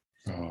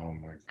 Oh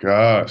my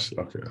gosh.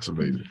 Okay. That's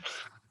amazing.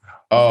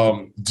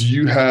 Do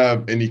you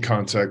have any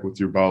contact with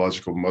your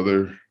biological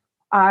mother?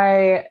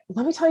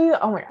 Let me tell you,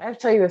 oh my God, I have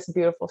to tell you this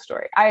beautiful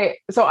story. I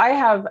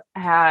have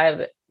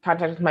had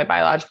contact with my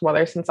biological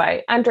mother since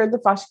I entered the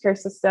foster care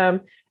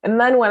system. And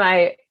then when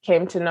I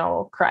came to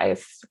know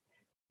Christ,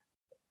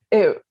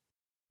 the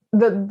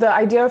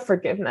idea of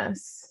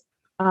forgiveness,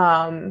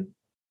 I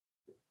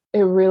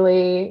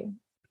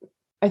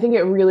think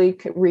it really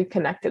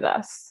reconnected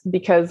us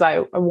because I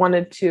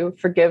wanted to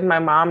forgive my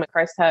mom, and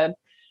Christ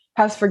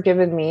has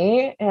forgiven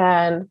me.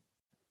 And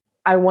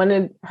I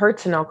wanted her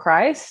to know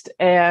Christ.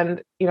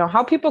 And,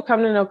 how people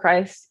come to know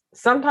Christ,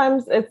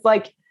 sometimes it's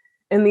like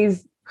in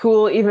these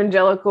cool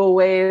evangelical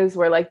ways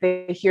where like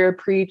they hear a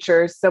preach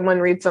or someone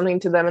reads something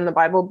to them in the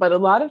Bible. But a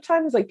lot of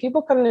times like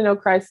people come to know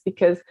Christ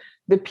because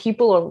the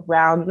people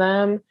around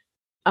them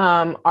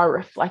are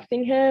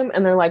reflecting him,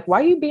 and they're like,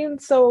 why are you being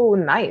so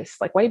nice?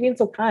 Like, why are you being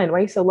so kind? Why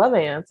are you so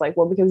loving? And it's like,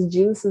 well, because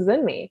Jesus is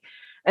in me.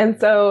 And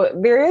so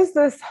there is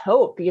this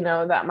hope,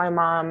 that my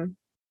mom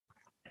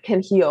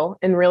can heal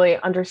and really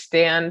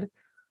understand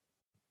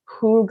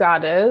who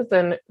God is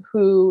and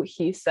who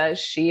he says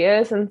she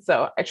is. And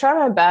so I try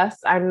my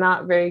best. I'm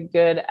not very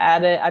good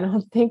at it. I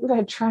don't think that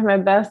I try my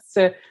best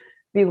to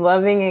be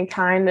loving and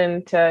kind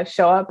and to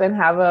show up and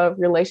have a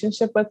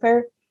relationship with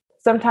her.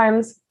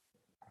 Sometimes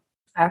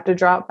I have to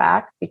drop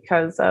back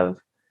because of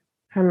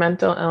her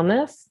mental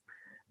illness.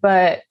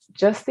 But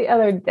just the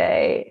other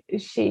day,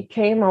 she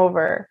came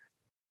over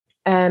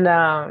and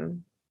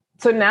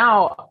so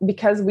now,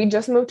 because we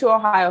just moved to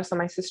Ohio, so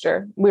my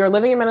sister, we were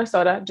living in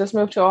Minnesota, just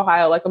moved to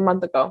Ohio like a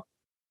month ago.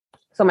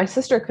 So my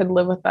sister could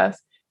live with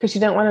us because she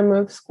didn't want to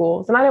move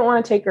schools. And I didn't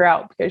want to take her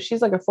out because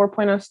she's like a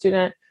 4.0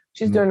 student.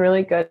 She's doing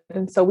really good.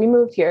 And so we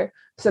moved here.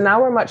 So now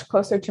we're much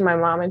closer to my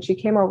mom. And she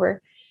came over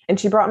and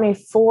she brought me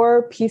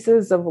 4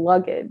 pieces of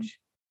luggage.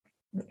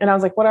 And I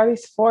was like, what are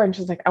these for? And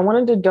she's like, I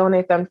wanted to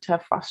donate them to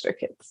foster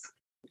kids.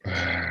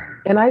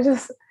 And I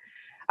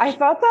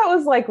thought that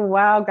was like,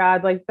 wow,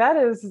 God, like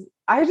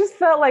I just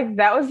felt like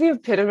that was the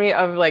epitome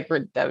of like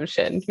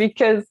redemption,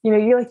 because,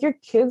 you like your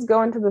kids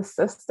go into the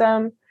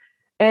system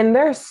and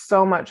there's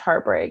so much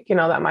heartbreak,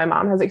 that my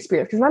mom has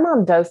experienced, because my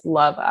mom does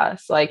love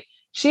us. Like,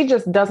 she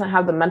just doesn't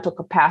have the mental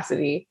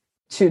capacity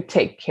to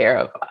take care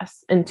of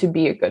us and to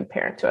be a good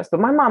parent to us. But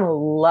my mom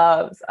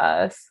loves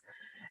us.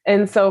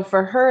 And so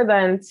for her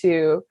then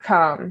to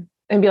come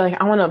and be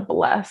like, I want to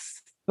bless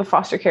the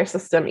foster care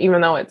system, even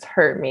though it's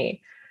hurt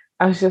me,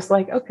 I was just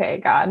like, okay,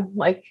 God,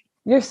 like,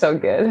 you're so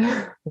good.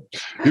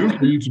 Even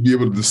for you to be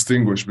able to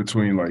distinguish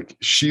between like,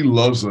 she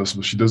loves us,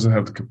 but she doesn't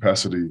have the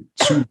capacity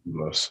to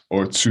love us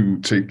or to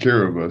take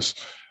care of us.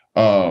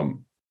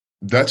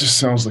 That just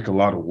sounds like a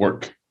lot of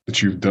work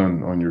that you've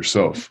done on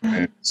yourself.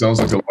 And it sounds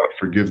like a lot of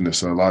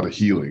forgiveness and a lot of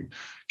healing.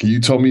 Can you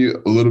tell me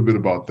a little bit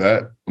about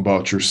that,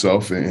 about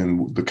yourself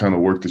and the kind of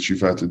work that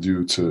you've had to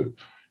do to,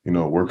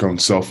 work on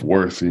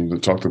self-worth? And you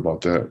talked about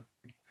that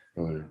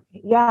earlier.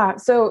 Yeah.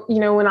 So,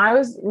 when I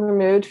was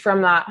removed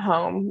from that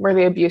home where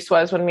the abuse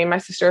was, when me and my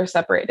sister were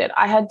separated,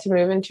 I had to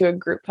move into a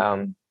group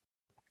home.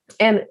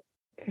 And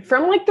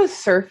from like the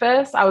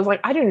surface, I was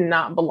like, I do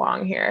not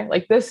belong here.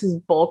 Like, this is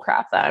bull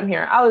crap that I'm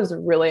here. I was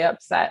really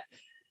upset.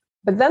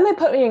 But then they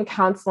put me in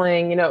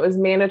counseling. It was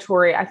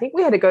mandatory. I think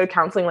we had to go to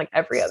counseling like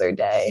every other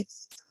day,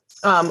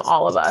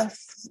 all of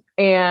us.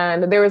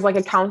 And there was like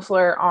a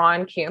counselor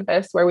on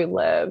campus where we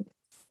lived.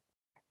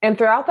 And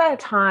throughout that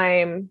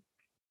time,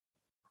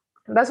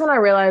 that's when I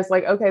realized,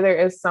 like, okay, there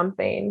is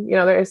something,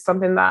 there is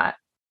something that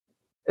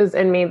is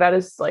in me that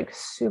is like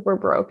super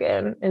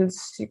broken and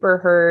super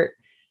hurt,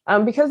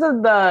 because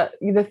of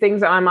the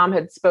things that my mom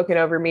had spoken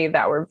over me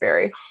that were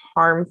very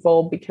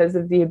harmful because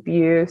of the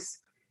abuse.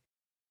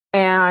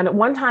 And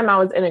one time I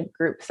was in a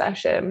group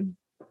session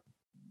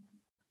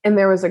and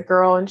there was a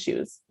girl and she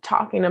was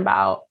talking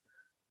about,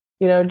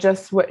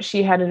 just what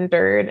she had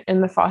endured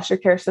in the foster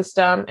care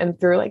system and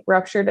through like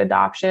ruptured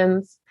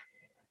adoptions.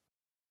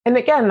 And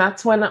again,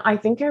 that's when I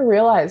think I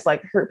realized,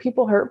 like, hurt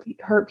people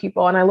hurt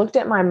people. And I looked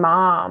at my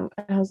mom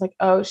and I was like,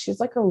 oh, she's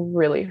like a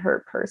really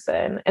hurt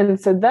person. And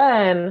so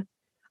then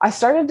I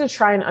started to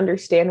try and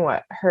understand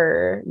what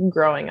her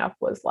growing up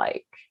was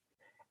like.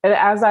 And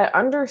as I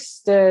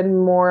understood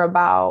more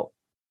about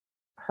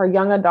her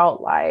young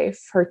adult life,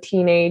 her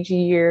teenage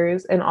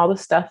years, and all the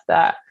stuff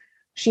that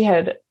she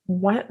had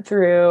went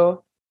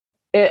through,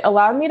 it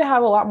allowed me to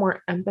have a lot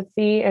more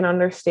empathy and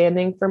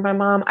understanding for my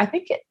mom. I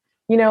think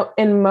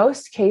in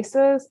most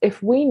cases,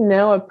 if we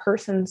know a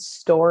person's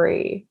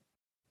story,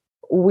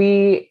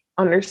 we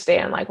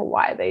understand like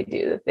why they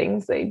do the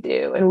things they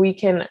do, and we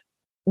can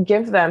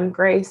give them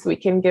grace. We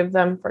can give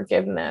them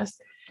forgiveness.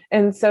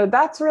 And so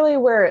that's really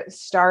where it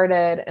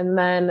started. And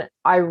then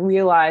I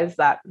realized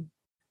that,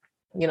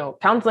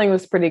 counseling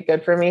was pretty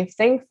good for me.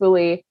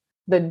 Thankfully,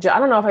 I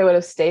don't know if I would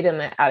have stayed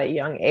in it at a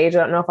young age. I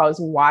don't know if I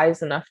was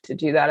wise enough to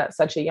do that at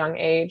such a young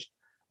age,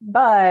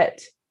 but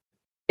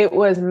it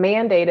was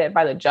mandated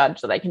by the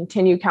judge that I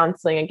continue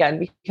counseling again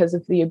because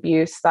of the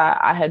abuse that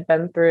I had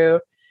been through.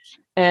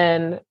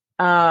 And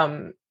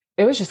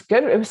it was just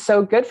good. It was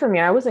so good for me.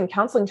 I was in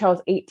counseling until I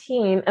was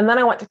 18. And then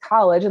I went to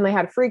college and they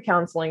had free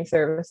counseling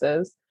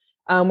services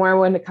where I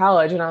went to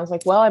college. And I was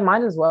like, well, I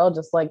might as well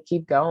just like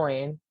keep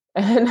going.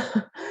 And,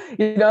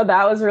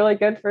 that was really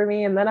good for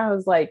me. And then I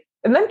was like,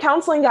 and then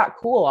counseling got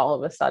cool all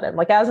of a sudden.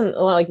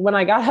 Like when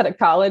I got out of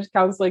college,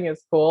 counseling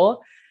is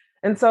cool.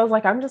 And so I was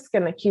like, I'm just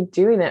going to keep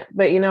doing it.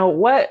 But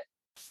what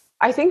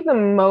I think the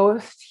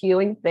most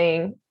healing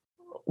thing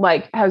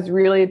like has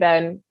really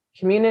been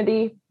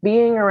community,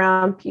 being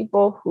around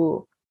people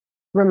who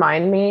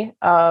remind me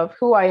of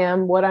who I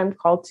am, what I'm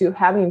called to,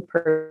 having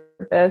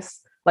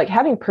purpose. Like,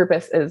 having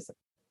purpose is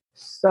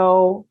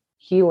so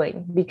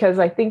healing, because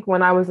I think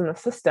when I was in the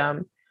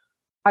system,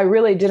 I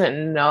really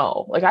didn't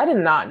know. Like, I did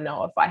not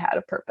know if I had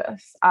a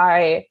purpose.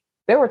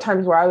 There were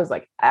times where I was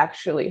like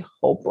actually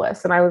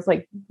hopeless. And I was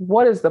like,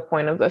 what is the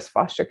point of this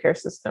foster care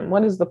system?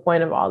 What is the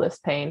point of all this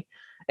pain?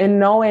 And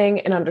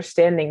knowing and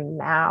understanding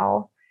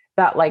now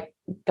that like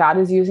God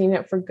is using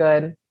it for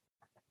good,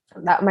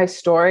 that my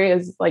story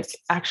is like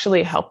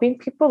actually helping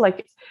people.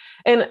 Like,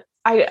 and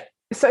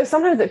so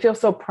sometimes it feels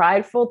so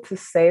prideful to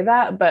say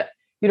that, but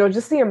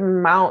just the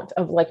amount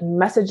of like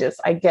messages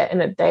I get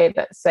in a day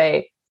that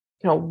say,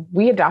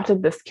 we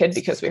adopted this kid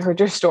because we heard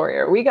your story,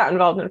 or we got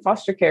involved in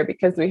foster care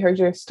because we heard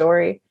your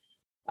story.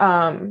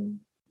 You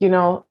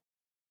know,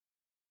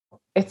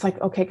 it's like,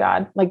 okay,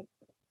 God, like,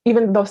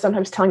 even though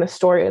sometimes telling the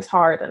story is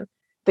hard and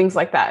things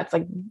like that, it's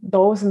like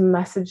those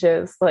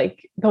messages,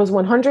 like those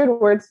 100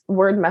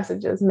 word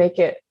messages make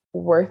it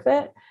worth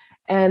it.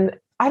 And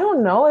I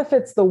don't know if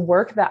it's the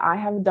work that I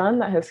have done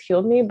that has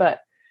healed me, but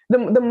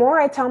the more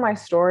I tell my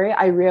story,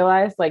 I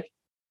realize like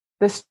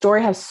this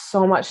story has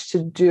so much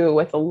to do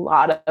with a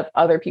lot of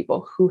other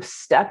people who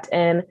stepped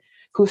in,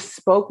 who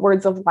spoke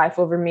words of life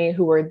over me,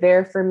 who were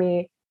there for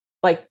me.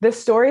 Like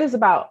this story is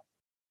about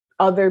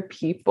other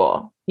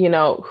people,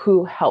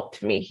 who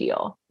helped me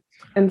heal.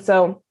 And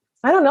so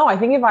I don't know. I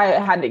think if I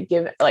had to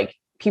give like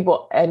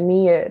people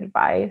any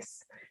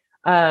advice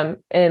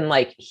in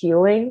like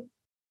healing,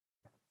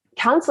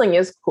 counseling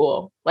is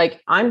cool.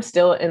 Like I'm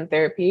still in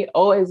therapy,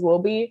 always will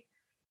be.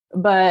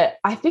 But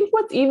I think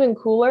what's even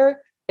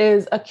cooler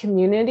is a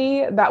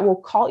community that will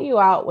call you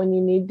out when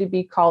you need to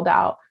be called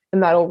out,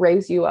 and that'll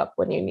raise you up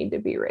when you need to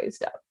be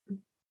raised up.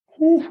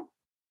 Whew.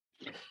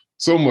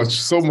 So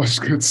much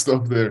good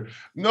stuff there.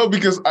 No,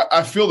 because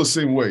I feel the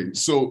same way.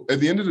 So at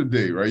the end of the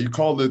day, right, you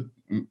called it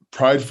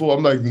prideful.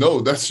 I'm like,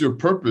 no, that's your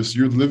purpose.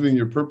 You're living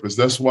your purpose.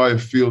 That's why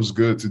it feels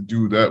good to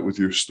do that with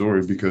your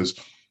story, because,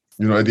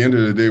 at the end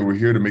of the day, we're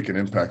here to make an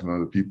impact on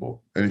other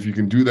people. And if you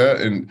can do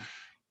that, and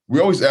we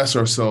always ask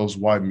ourselves,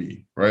 why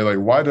me, right? Like,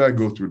 why did I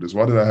go through this?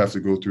 Why did I have to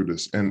go through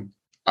this? And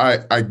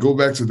I go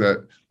back to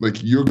that,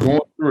 like you're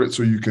going through it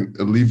so you can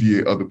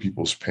alleviate other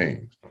people's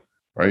pain,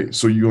 right?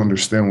 So you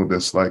understand what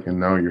that's like. And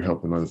now you're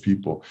helping other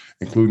people,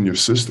 including your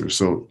sister.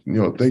 So,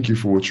 thank you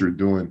for what you're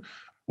doing.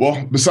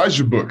 Well, besides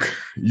your book,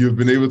 you've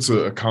been able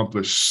to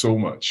accomplish so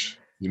much.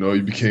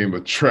 You became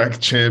a track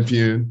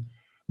champion,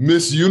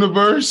 Miss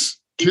Universe,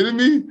 kidding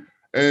me?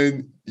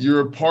 And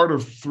you're a part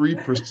of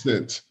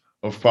 3%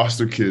 of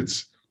foster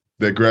kids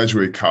that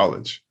graduate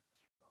college.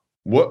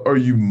 What are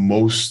you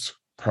most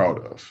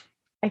proud of?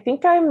 I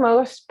think I'm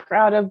most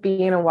proud of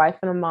being a wife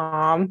and a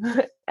mom.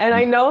 And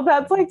I know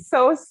that's like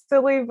so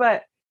silly,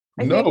 but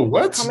I think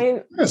what?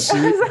 Yes,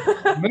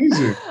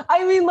 amazing.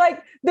 I mean,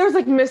 like, there's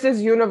like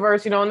Mrs.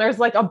 Universe, and there's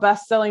like a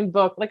best-selling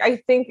book. Like, I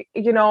think,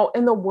 in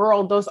the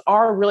world, those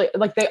are really,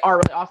 like, they are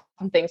really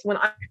awesome things. When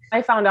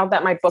I found out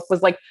that my book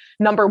was like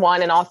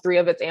 #1 in all 3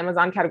 of its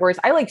Amazon categories,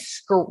 I like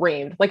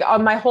screamed. Like,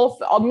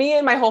 me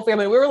and my whole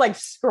family, we were like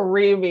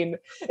screaming.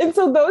 And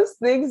so those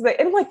things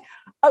and like,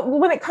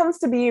 when it comes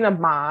to being a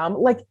mom,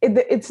 like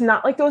it's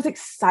not like those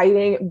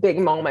exciting big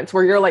moments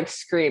where you're like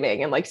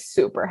screaming and like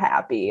super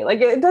happy. Like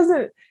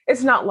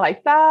it's not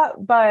like that.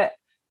 But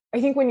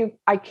I think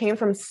I came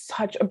from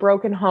such a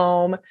broken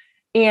home,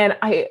 and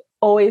I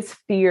always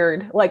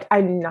feared like,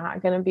 I'm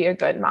not going to be a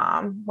good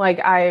mom. Like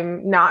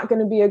I'm not going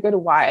to be a good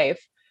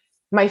wife.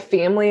 My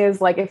family is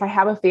like, if I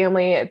have a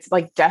family, it's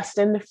like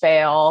destined to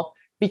fail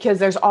because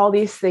there's all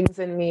these things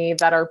in me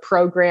that are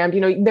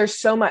programmed, there's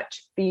so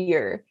much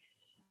fear.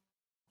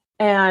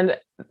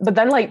 But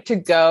then like to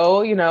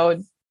go,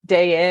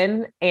 day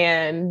in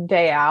and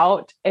day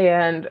out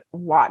and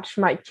watch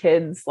my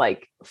kids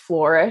like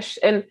flourish.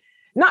 And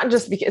it's not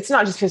just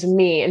because of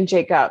me and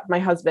Jacob, my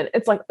husband,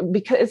 it's like,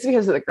 because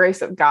of the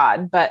grace of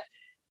God, but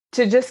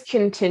to just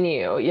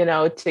continue,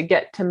 to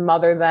get to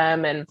mother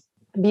them and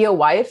be a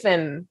wife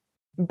and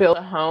build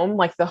a home,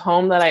 like the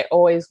home that I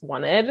always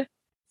wanted.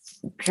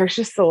 There's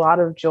just a lot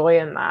of joy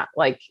in that.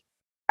 Like,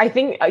 I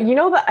think,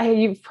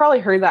 you've probably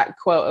heard that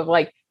quote of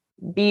like,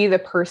 be the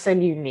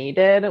person you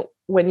needed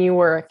when you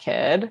were a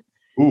kid.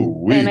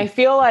 Ooh, and I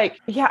feel like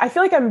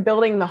I'm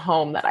building the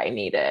home that I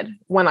needed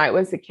when I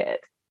was a kid.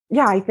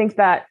 Yeah, I think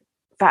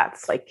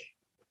that's like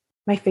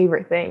my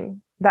favorite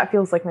thing. That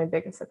feels like my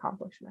biggest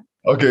accomplishment.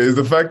 Okay, is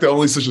the fact that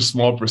only such a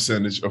small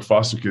percentage of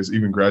foster kids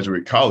even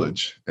graduate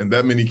college, and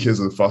that many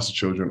kids of the foster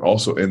children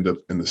also end up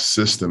in the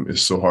system,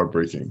 is so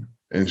heartbreaking,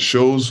 and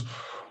shows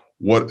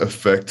what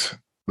effect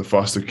the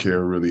foster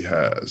care really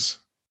has.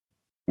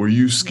 Were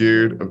you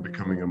scared of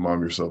becoming a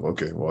mom yourself?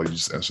 Okay, well, you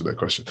just answered that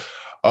question.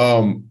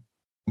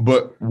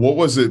 But what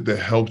was it that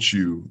helped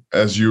you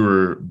as you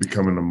were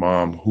becoming a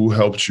mom? Who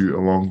helped you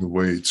along the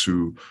way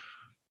to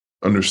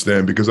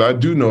understand? Because I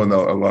do know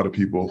a lot of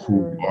people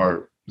who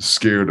are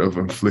scared of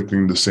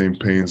inflicting the same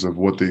pains of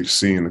what they've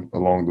seen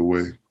along the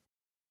way.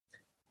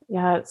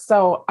 Yeah,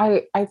 so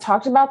I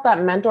talked about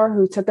that mentor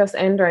who took us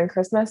in during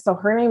Christmas. So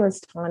her name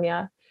is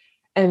Tanya,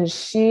 and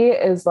she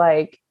is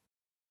like,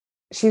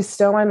 she's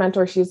still my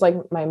mentor. She's like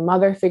my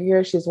mother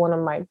figure. She's one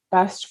of my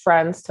best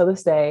friends to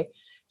this day.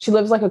 She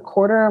lives like a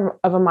quarter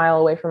of a mile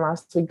away from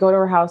us. We go to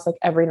her house like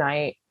every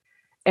night.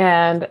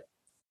 And,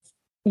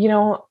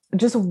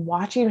 just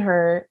watching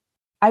her,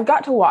 I've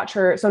got to watch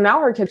her. So now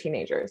her kids are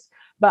teenagers,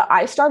 but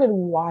I started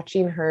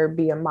watching her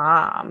be a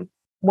mom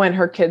when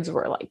her kids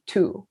were like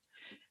 2.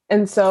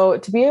 And so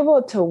to be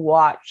able to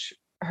watch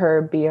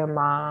her be a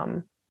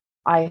mom,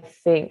 I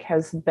think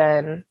has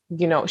been,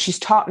 she's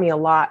taught me a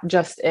lot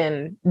just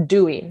in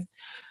doing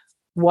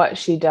what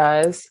she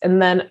does.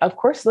 And then, of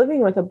course,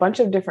 living with a bunch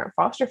of different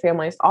foster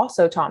families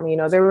also taught me,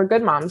 there were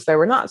good moms, there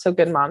were not so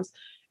good moms.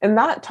 And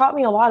that taught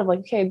me a lot of like,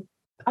 okay,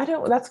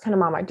 that's the kind of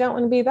mom I don't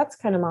want to be. That's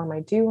the kind of mom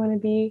I do want to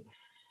be.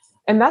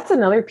 And that's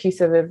another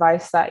piece of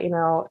advice that,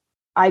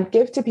 I'd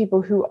give to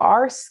people who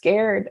are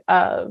scared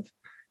of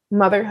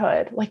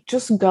motherhood. Like,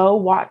 just go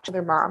watch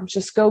other moms,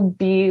 just go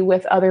be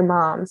with other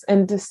moms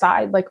and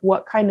decide like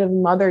what kind of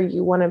mother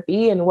you want to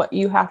be and what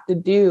you have to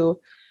do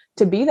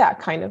to be that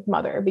kind of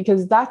mother,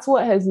 because that's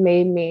what has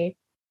made me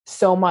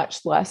so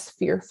much less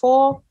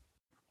fearful,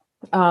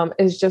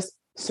 is just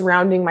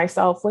surrounding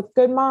myself with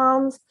good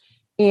moms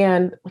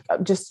and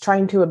just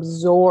trying to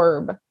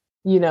absorb,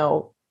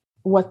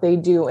 what they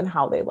do and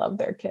how they love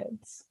their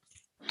kids.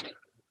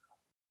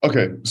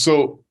 Okay.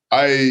 So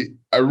I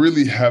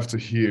really have to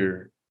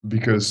hear,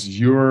 because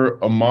you're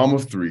a mom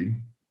of 3,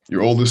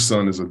 your oldest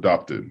son is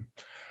adopted.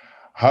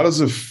 How does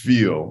it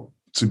feel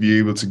to be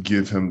able to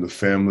give him a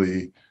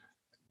family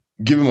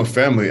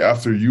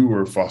after you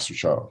were a foster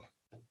child?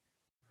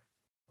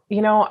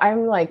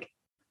 I'm like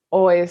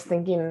always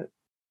thinking,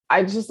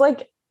 I feel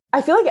like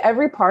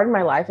every part of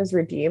my life is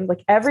redeemed.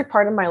 Like every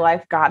part of my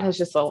life, God has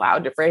just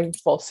allowed to bring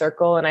full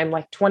circle. And I'm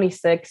like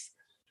 26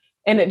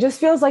 and it just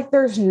feels like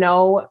there's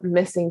no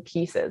missing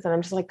pieces. And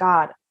I'm just like,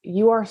 God,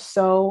 you are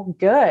so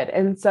good.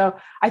 And so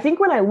I think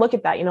when I look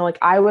at that, like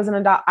I was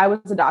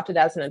adopted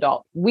as an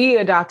adult. We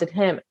adopted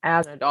him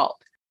as an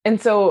adult.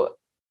 And so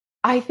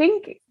I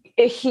think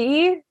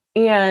he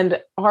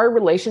and our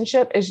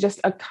relationship is just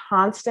a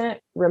constant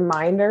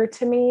reminder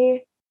to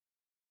me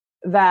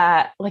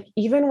that like,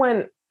 even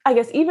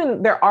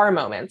there are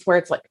moments where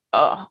it's like,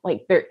 oh,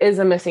 like there is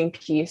a missing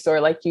piece, or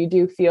like you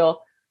do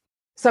feel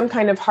some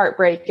kind of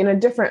heartbreak in a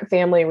different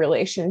family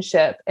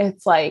relationship.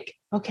 It's like,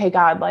 okay,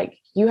 God, like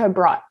you have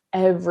brought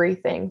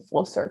everything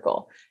full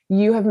circle.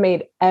 You have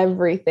made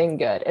everything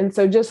good. And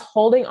so just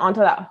holding onto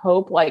that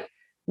hope, like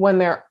when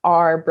there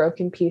are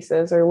broken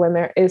pieces or when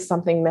there is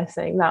something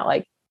missing, that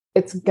like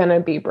it's going to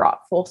be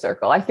brought full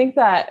circle. I think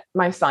that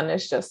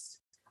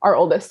our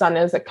oldest son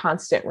is a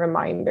constant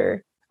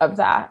reminder of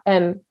that.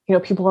 And,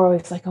 people are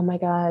always like, oh my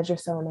God, you're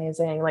so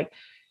amazing. Like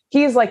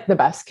he's like the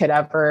best kid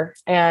ever.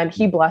 And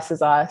he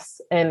blesses us.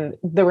 And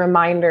the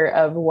reminder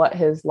of what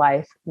his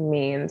life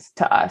means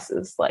to us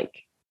is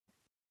like,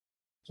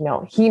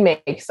 he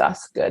makes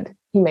us good.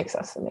 He makes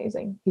us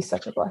amazing. He's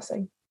such a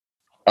blessing.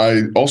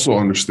 I also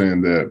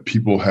understand that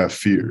people have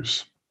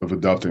fears of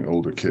adopting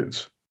older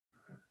kids.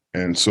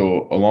 And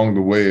so along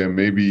the way, and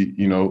maybe,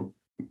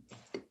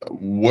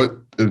 what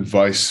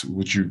advice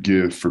would you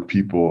give for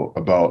people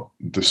about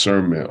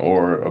discernment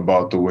or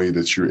about the way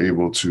that you're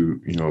able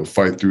to,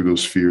 fight through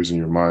those fears in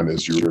your mind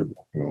as you're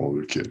an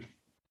older kid?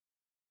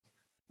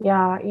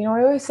 Yeah. I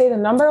always say the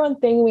number one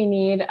thing we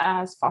need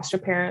as foster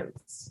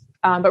parents,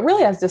 but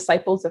really as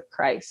disciples of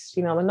Christ,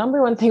 the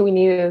number one thing we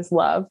need is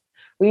love.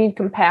 We need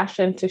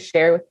compassion to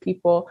share with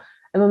people.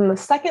 And then the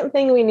second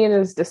thing we need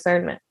is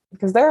discernment,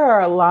 because there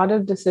are a lot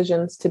of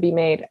decisions to be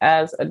made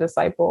as a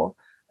disciple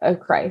of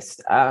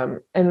Christ.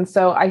 And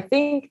so I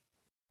think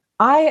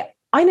I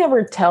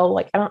never tell,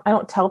 like, I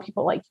don't tell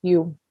people like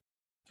you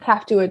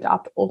have to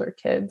adopt older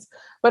kids,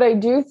 but I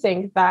do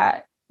think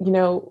that,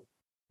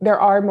 there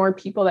are more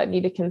people that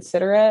need to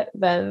consider it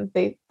than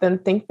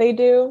think they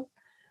do.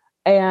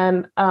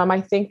 And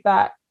I think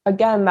that,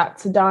 again,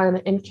 that's done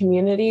in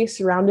community,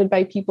 surrounded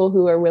by people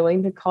who are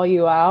willing to call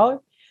you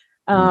out.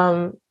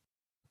 And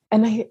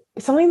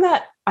something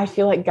that I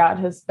feel like God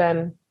has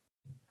been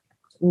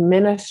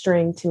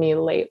ministering to me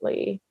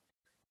lately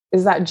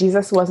is that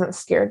Jesus wasn't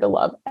scared to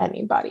love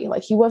anybody.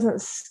 Like he wasn't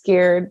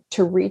scared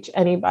to reach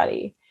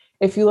anybody.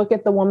 If you look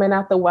at the woman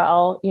at the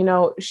well,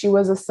 she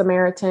was a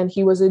Samaritan.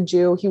 He was a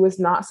Jew. He was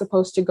not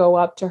supposed to go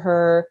up to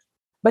her,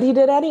 but he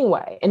did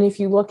anyway. And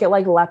if you look at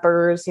like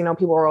lepers,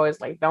 people were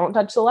always like, don't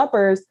touch the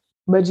lepers,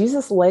 but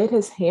Jesus laid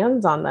his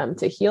hands on them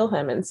to heal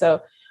him. And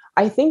so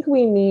I think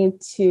we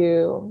need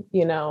to,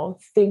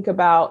 think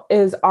about,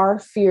 is our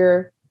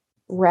fear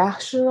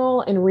rational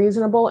and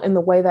reasonable in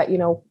the way that,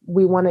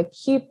 we want to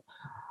keep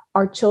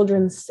our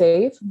children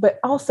safe, but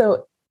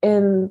also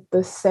in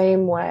the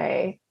same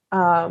way,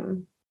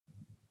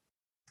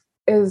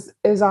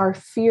 is our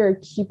fear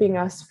keeping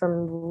us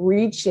from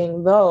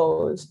reaching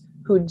those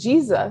who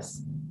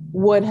Jesus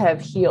would have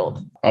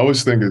healed? I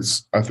think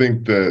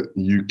that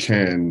you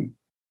can,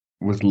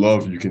 with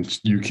love, you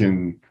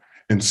can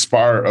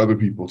inspire other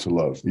people to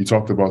love. You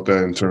talked about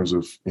that in terms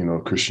of,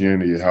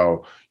 Christianity,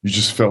 how you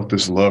just felt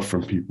this love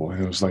from people.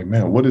 And it was like,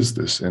 man, what is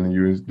this?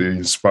 And they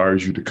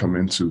inspired you to come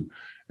into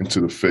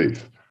the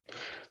faith.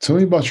 Tell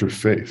me about your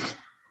faith.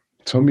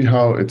 Tell me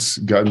how it's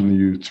gotten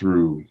you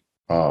through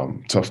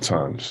tough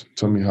times.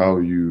 Tell me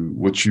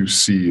what you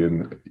see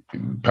in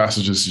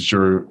passages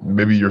that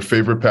maybe your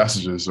favorite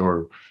passages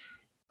or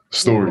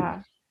stories.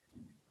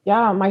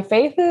 Yeah, my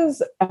faith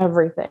is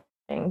everything.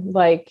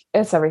 Like,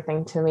 it's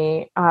everything to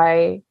me.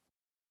 I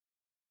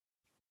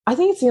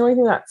think it's the only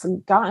thing that's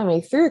gotten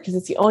me through, because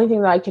it's the only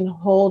thing that I can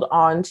hold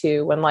on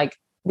to when like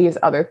these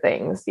other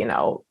things,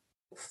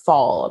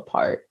 fall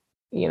apart,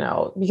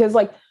 because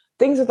like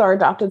things with our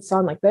adopted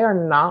son, like they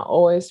are not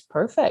always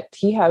perfect.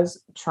 He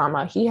has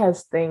trauma, he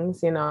has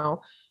things,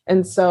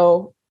 and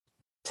so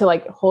to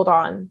like hold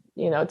on,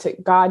 to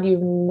God,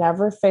 you've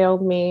never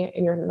failed me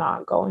and you're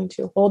not going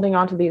to, holding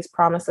on to these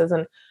promises.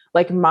 And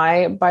like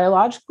my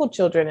biological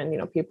children,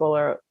 and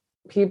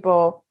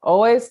people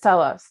always tell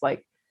us,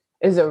 like,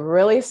 is it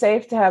really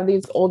safe to have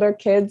these older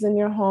kids in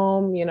your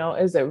home?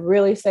 Is it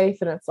really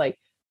safe? And it's like,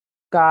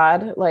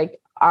 God, like,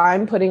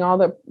 I'm putting all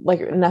the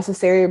like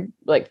necessary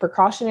like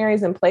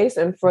precautionaries in place,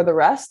 and for the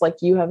rest, like,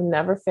 you have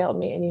never failed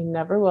me and you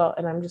never will,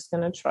 and I'm just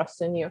going to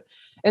trust in you.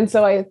 And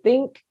so I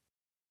think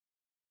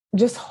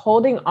just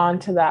holding on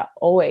to that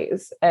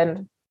always.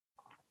 And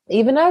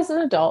even as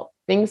an adult,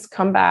 things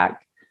come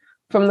back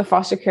from the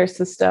foster care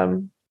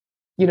system,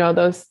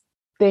 those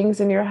things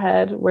in your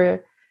head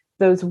where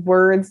those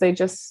words, they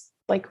just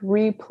like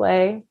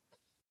replay.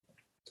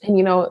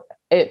 And,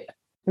 it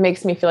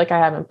makes me feel like I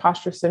have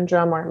imposter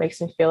syndrome, or it makes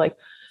me feel like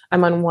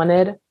I'm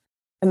unwanted.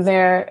 And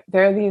there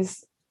are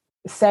these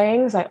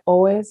sayings I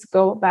always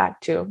go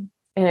back to.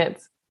 And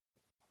it's,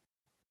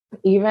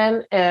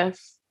 even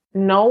if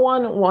no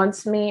one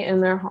wants me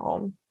in their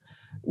home,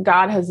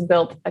 God has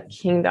built a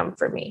kingdom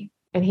for me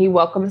and he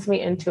welcomes me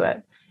into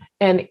it.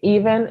 And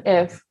even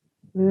if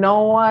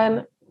no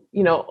one,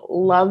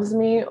 loves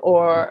me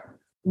or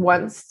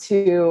wants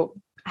to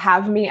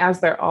have me as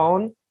their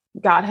own,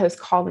 God has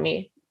called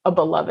me a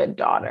beloved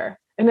daughter.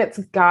 And it's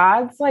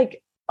God's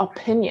like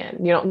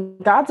opinion,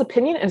 God's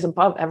opinion is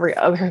above every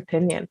other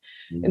opinion.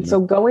 Mm-hmm. And so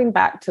going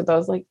back to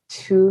those like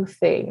two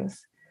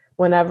things,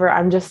 whenever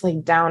I'm just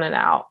like down and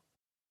out,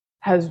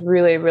 has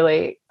really,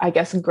 really, I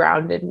guess,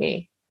 grounded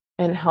me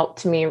and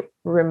helped me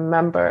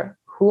remember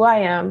who I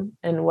am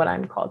and what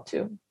I'm called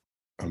to.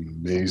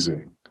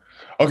 Amazing.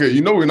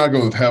 Okay, we're not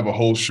going to have a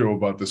whole show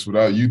about this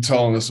without you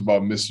telling us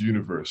about Miss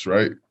Universe,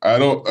 right?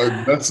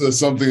 That's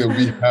something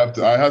that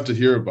I have to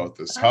hear about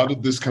this. How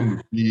did this come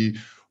to be?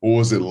 What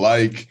was it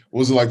like? What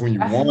was it like when you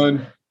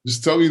won?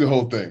 Just tell me the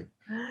whole thing.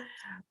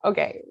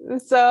 Okay,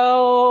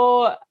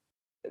 so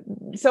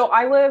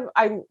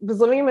I was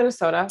living in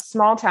Minnesota,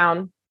 small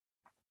town,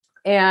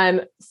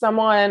 and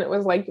someone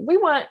was like, we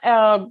want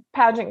a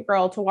pageant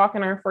girl to walk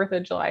in our 4th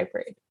of July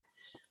parade.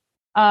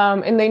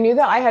 And they knew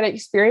that I had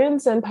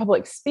experience in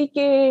public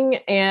speaking,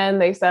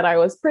 and they said I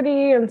was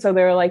pretty. And so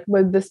they were like,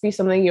 would this be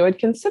something you would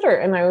consider?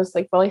 And I was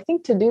like, well, I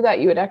think to do that,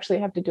 you would actually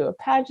have to do a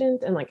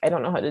pageant. And like, I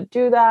don't know how to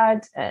do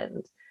that.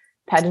 And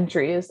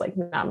pageantry is like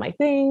not my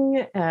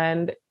thing.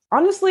 And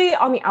honestly,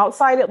 on the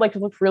outside, it like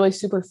looked really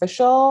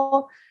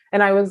superficial.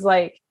 And I was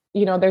like,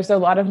 there's a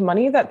lot of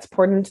money that's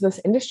poured into this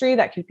industry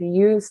that could be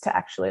used to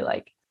actually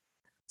like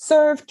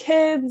serve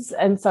kids.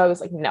 And so I was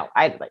like, no,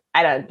 I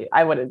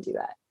wouldn't do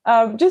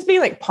that. Just being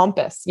like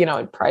pompous,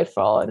 and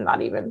prideful and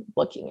not even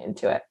looking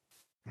into it.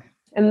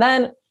 And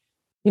then,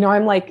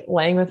 I'm like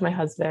laying with my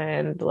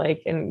husband,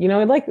 like, and,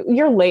 like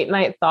your late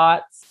night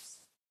thoughts,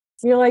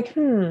 you're like,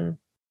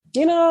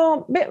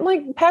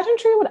 like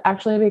pageantry would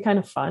actually be kind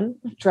of fun,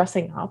 like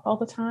dressing up all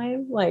the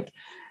time, like,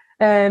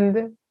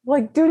 and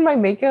like doing my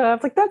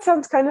makeup, like that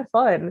sounds kind of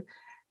fun.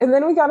 And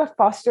then we got a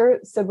foster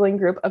sibling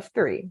group of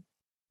 3.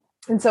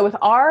 And so with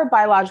our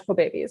biological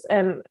babies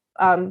and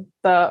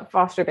the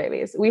foster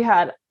babies, we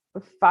had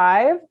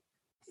 5,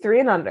 3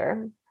 and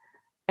under.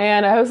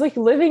 And I was like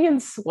living in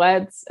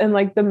sweats and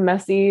like the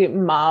messy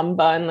mom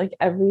bun, like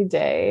every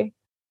day.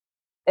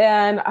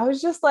 And I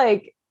was just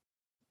like,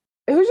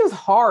 it was just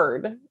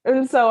hard.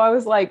 And so I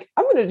was like,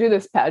 I'm going to do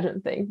this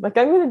pageant thing. Like,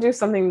 I'm going to do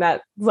something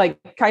that like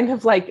kind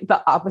of like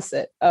the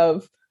opposite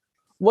of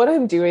what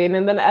I'm doing.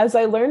 And then as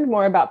I learned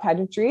more about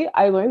pageantry,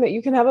 I learned that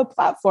you can have a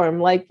platform,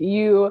 like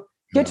you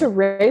get to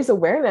raise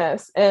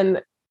awareness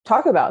and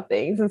talk about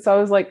things. And so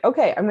I was like,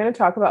 okay, I'm going to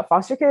talk about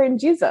foster care and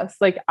Jesus.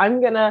 Like, I'm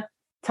going to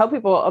tell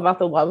people about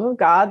the love of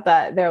God,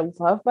 that they're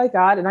loved by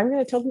God. And I'm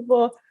going to tell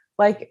people,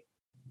 like,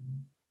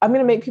 I'm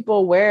going to make people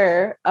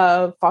aware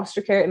of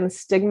foster care and the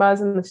stigmas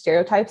and the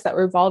stereotypes that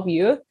revolve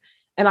youth.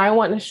 And I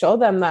want to show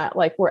them that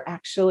like, we're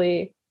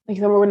actually like,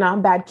 we're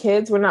not bad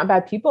kids. We're not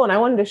bad people. And I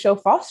wanted to show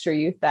foster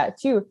youth that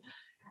too.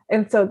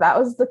 And so that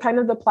was the kind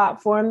of the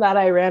platform that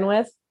I ran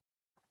with.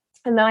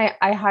 And then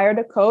I hired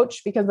a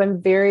coach because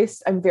I'm very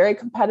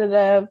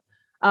competitive.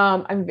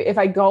 If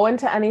I go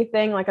into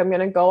anything, like I'm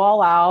going to go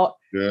all out.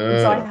 Yeah.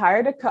 So I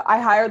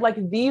hired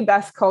like the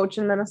best coach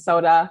in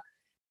Minnesota.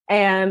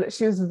 And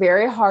she was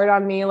very hard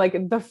on me.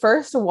 Like the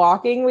first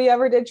walking we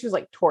ever did, she was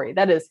like, Tori,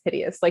 that is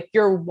hideous. Like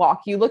your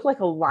walk, you look like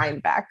a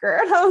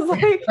linebacker. And I was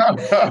like, I'm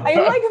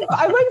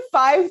like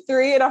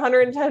 5'3" and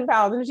 110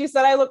 pounds. And she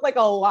said, I look like a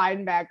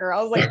linebacker.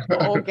 I was like,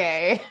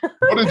 okay.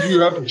 What did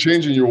you have to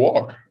change in your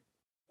walk?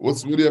 How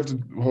do you have to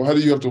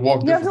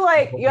walk?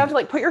 You have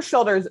to put your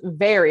shoulders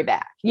very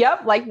back.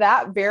 Yep. Like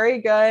that.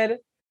 Very good.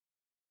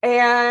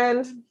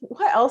 And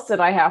what else did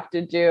I have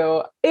to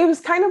do? It was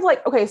kind of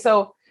like, okay,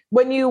 so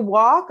when you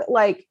walk,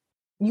 like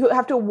you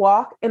have to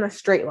walk in a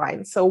straight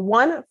line. So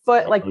one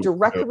foot like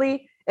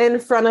directly in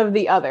front of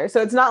the other.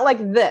 So it's not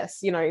like this,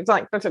 you know, it's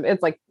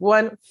like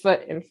one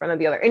foot in front of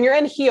the other. And you're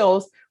in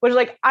heels, which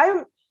like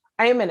I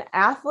am an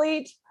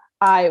athlete.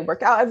 I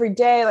work out every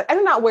day. Like I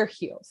do not wear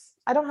heels.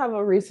 I don't have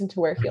a reason to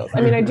wear heels.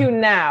 I mean, I do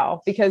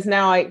now because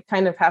now I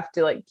kind of have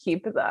to like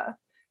keep the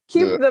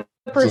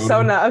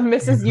persona of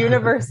Mrs.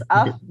 Universe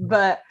up,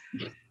 but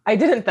I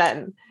didn't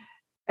then.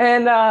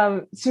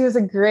 And she was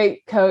a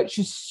great coach.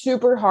 She's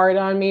super hard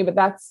on me, but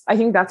I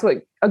think that's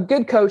what a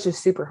good coach is,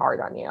 super hard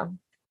on you.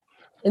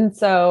 And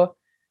so,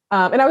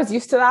 and I was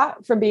used to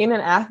that from being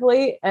an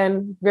athlete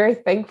and very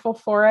thankful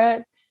for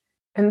it.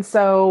 And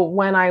so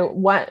when I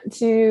went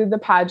to the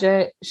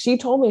pageant, she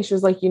told me, she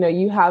was like, you know,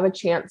 you have a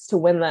chance to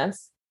win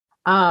this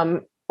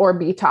or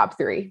be top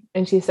 3.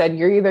 And she said,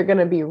 you're either going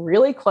to be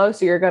really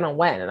close or you're going to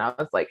win. And I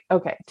was like,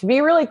 okay, to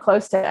be really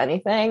close to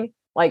anything,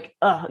 like,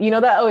 you know,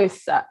 that always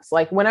sucks.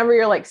 Like whenever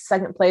you're like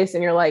second place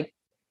and you're like,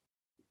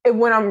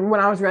 when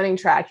I was running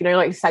track, you know, you're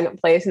like second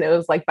place and it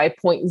was like by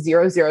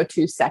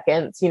 0.002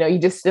 seconds, you know, you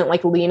just didn't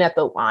like lean at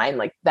the line.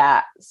 Like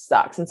that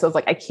sucks. And so it's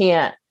like, I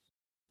can't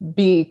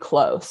be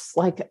close,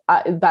 like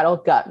that'll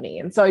gut me.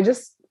 And so I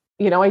just,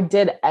 you know, I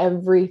did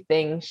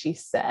everything she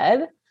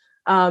said.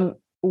 There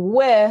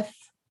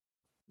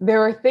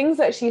were things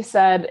that she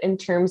said in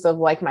terms of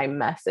like my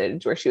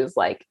message where she was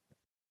like,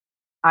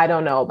 I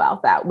don't know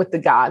about that with the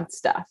God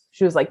stuff.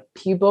 She was like,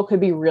 people could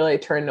be really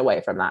turned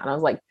away from that. And I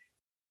was like,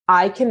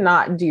 I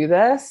cannot do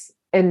this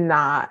and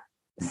not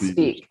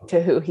speak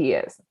to who he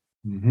is.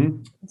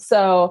 Mm-hmm.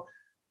 So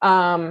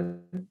I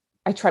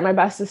tried my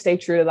best to stay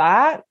true to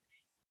that.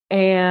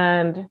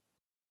 And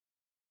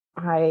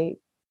I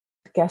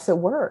guess it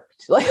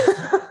worked. Like,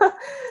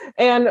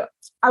 and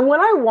when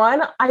I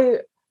won, I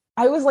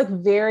was like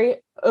very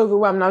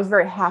overwhelmed. I was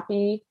very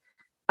happy,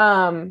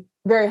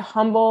 very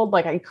humbled.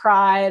 Like I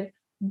cried,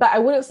 but I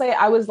wouldn't say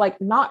I was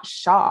like not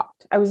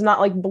shocked. I was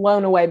not like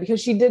blown away because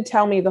she did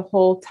tell me the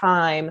whole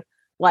time,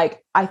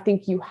 like, I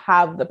think you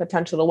have the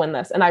potential to win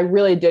this. And I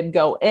really did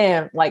go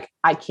in like,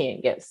 I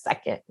can't get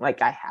second.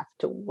 Like I have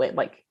to win.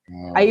 Like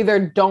I either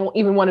don't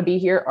even want to be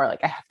here or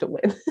like I have to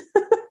win.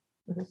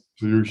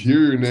 So you hear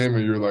your name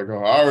and you're like,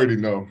 oh, I already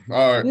know.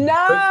 All right. No.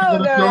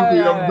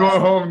 I'm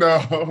going home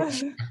now.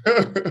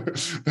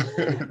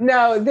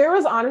 No, there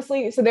was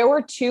honestly, so there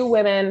were 2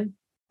 women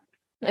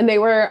and they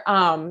were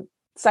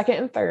second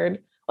and third.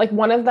 Like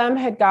one of them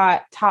had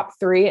got top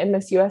 3 in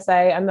Miss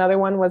USA. Another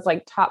one was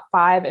like top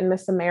 5 in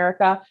Miss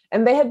America.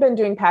 And they had been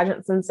doing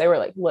pageants since they were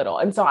like little.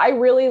 And so I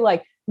really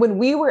like, when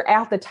we were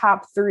at the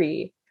top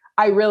 3,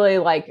 I really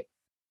like,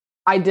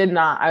 I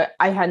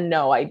had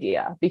no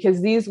idea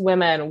because these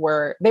women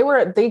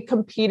they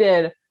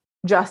competed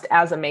just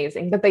as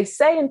amazing. But they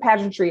say in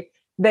pageantry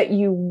that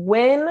you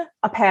win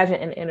a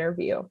pageant and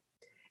interview.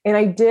 And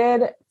I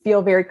did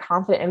feel very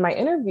confident in my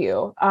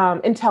interview,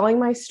 in telling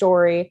my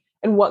story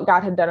and what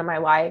God had done in my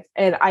life.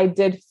 And I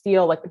did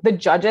feel like the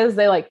judges,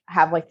 they like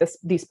have like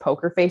these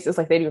poker faces,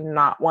 like they do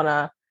not want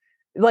to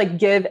like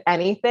give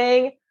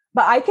anything.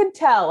 But I could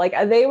tell, like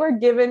they were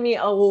giving me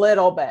a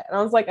little bit. And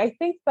I was like, I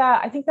think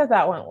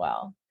that went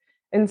well.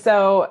 And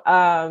so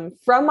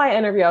from my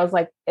interview, I was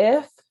like,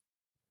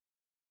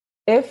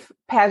 if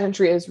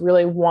pageantry is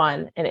really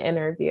won an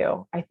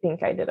interview, I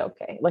think I did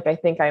okay. Like, I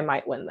think I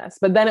might win this.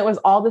 But then it was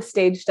all the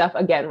stage stuff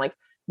again, like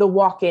the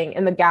walking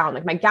and the gown.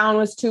 Like my gown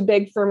was too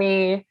big for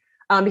me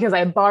because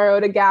I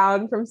borrowed a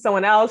gown from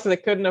someone else and I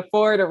couldn't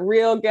afford a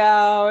real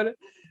gown.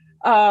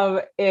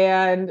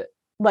 And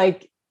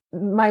like,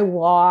 my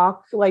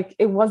walk, like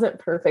it wasn't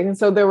perfect. And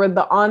so there were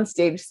the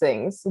onstage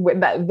things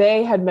that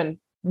they had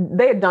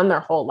done their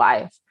whole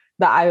life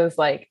that I was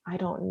like, I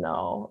don't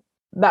know.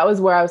 That was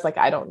where I was like,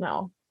 I don't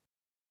know.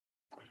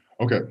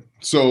 Okay.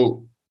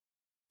 So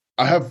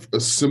I have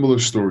a similar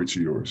story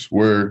to yours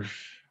where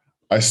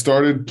I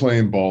started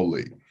playing ball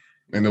late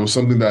and it was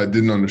something that I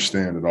didn't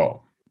understand at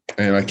all.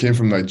 And I came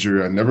from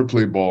Nigeria. I never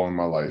played ball in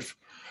my life,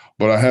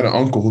 but I had an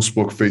uncle who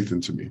spoke faith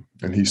into me.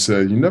 And he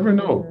said, you never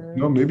know,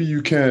 maybe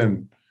you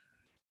can.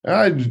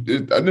 I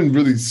didn't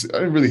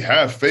really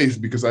have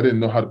faith because I didn't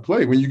know how to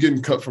play. When you're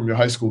getting cut from your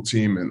high school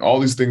team and all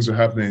these things are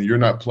happening and you're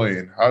not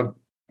playing,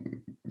 you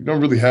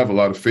don't really have a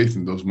lot of faith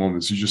in those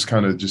moments. You just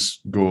kind of just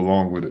go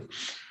along with it.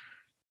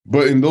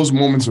 But in those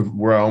moments of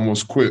where I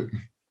almost quit,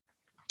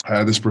 I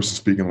had this person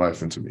speaking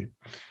life into me.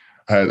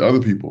 I had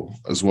other people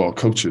as well,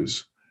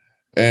 coaches.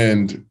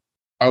 And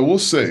I will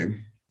say,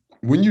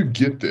 when you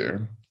get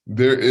there,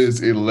 there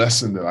is a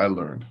lesson that I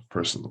learned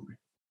personally.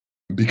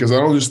 Because I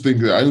don't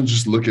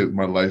just look at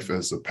my life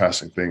as a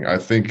passing thing. I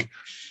think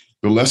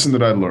the lesson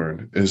that I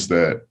learned is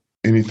that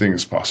anything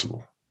is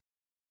possible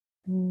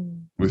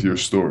with your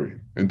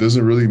story. It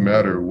doesn't really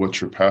matter what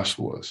your past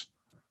was.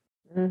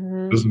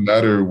 Mm-hmm. It doesn't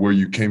matter where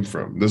you came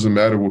from. It doesn't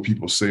matter what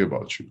people say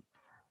about you.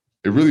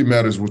 It really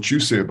matters what you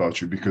say about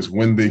you, because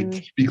when they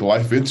speak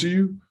life into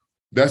you,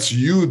 that's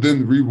you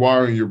then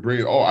rewiring your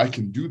brain. Oh, I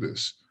can do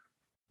this.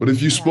 But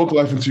if you spoke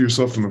life into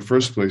yourself in the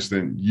first place,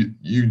 then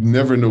you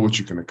never know what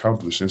you can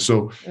accomplish. And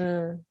so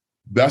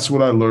That's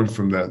what I learned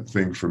from that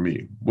thing for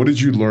me. What did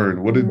you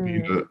learn? What did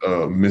being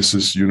a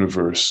Mrs.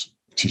 Universe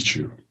teach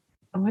you?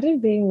 What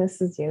did being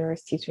Mrs.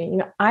 Universe teach me?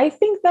 I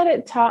think that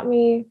it taught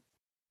me,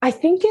 I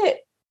think it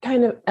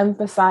kind of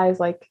emphasized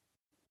like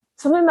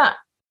something that,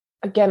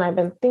 again, I've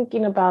been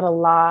thinking about a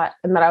lot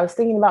and that I was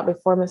thinking about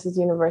before Mrs.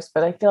 Universe,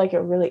 but I feel like it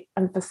really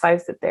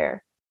emphasized it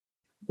there,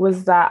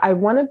 was that I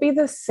want to be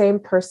the same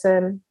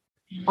person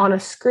on a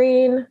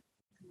screen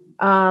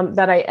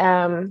that I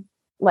am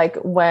like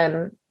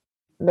when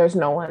there's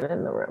no one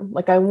in the room.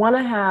 Like I want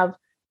to have,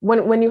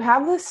 when you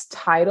have this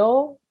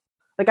title,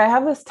 like I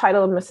have this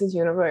title of Mrs.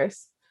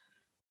 Universe,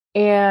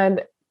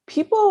 and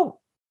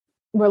people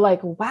were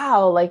like,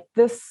 wow, like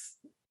this,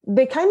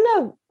 they kind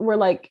of were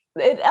like,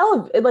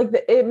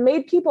 it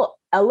made people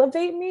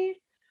elevate me.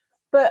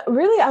 But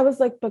really I was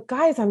like, but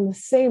guys, I'm the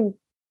same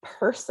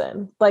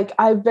person. Like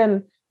I've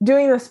been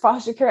doing this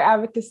foster care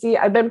advocacy.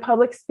 I've been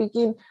public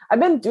speaking. I've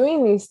been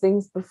doing these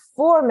things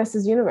before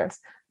Mrs. Universe,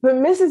 but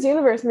Mrs.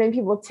 Universe made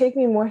people take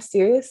me more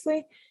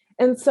seriously.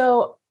 And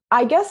so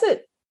I guess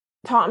it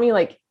taught me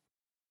like,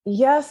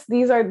 yes,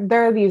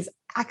 there are these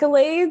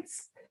accolades.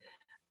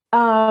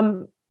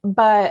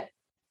 But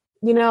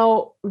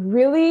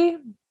really,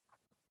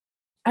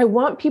 I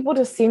want people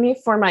to see me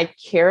for my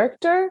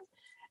character.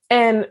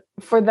 And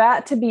for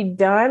that to be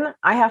done,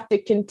 I have to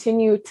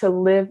continue to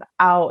live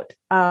out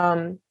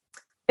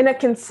in a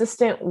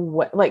consistent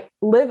way, like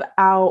live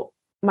out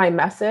my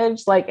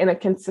message, like in a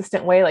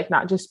consistent way, like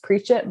not just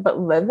preach it, but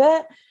live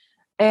it.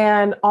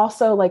 And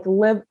also like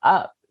live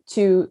up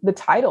to the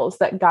titles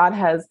that God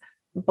has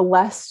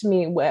blessed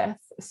me with,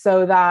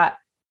 so that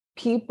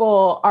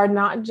people are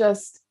not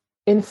just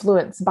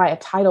influenced by a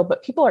title,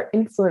 but people are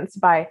influenced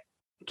by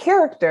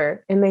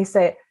character. And they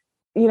say,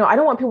 I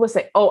don't want people to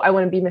say, oh, I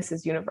want to be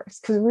Mrs. Universe.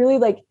 Because really,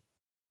 like,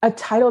 a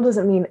title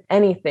doesn't mean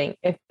anything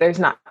if there's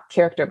not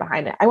character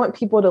behind it. I want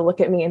people to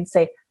look at me and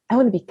say, I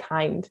want to be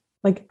kind.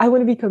 Like, I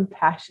want to be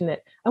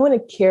compassionate. I want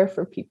to care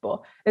for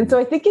people. And so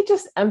I think it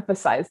just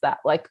emphasized that,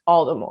 like,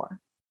 all the more.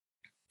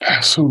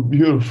 That's so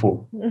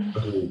beautiful. That's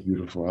really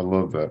beautiful. I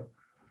love that.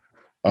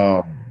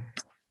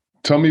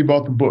 Tell me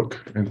about the book,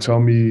 and tell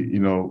me,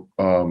 you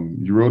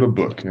wrote a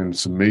book and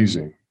it's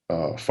amazing,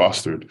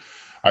 Fostered.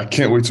 I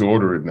can't wait to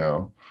order it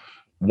now.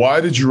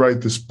 Why did you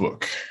write this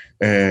book,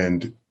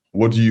 and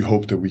what do you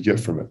hope that we get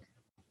from it?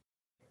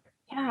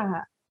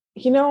 Yeah.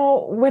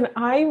 When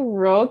I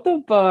wrote the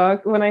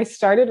book, I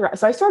started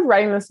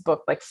writing this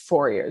book like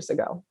 4 years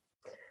ago.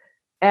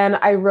 And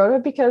I wrote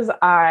it because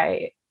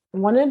I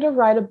wanted to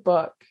write a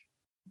book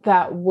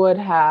that would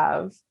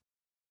have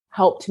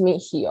helped me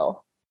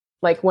heal.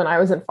 Like when I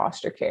was in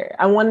foster care,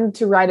 I wanted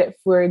to write it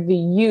for the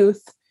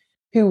youth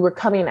who were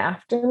coming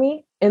after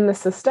me in the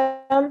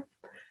system.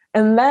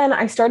 And then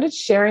I started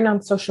sharing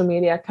on social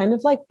media, kind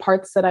of like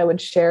parts that I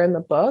would share in the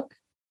book,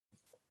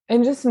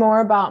 and just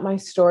more about my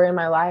story and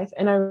my life.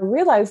 And I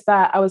realized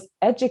that I was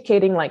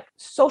educating like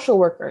social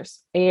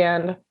workers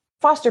and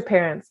foster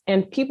parents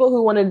and people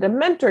who wanted to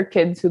mentor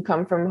kids who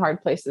come from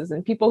hard places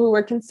and people who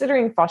were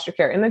considering foster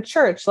care in the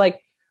church.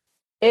 Like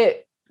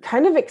it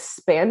kind of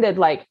expanded.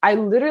 Like I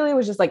literally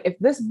was just like, if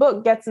this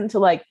book gets into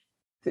like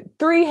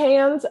 3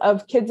 hands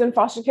of kids in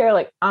foster care,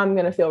 like I'm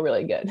going to feel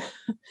really good.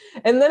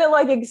 And then it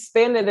like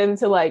expanded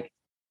into like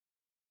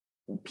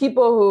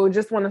people who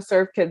just want to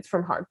serve kids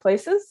from hard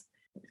places.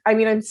 I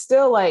mean, I'm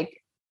still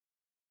like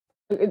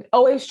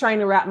always trying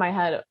to wrap my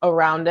head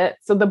around it.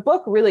 So the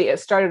book really,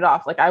 it started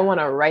off like, I want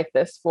to write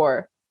this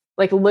for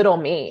like little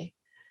me,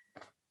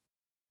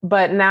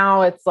 but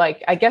now it's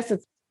like, I guess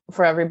it's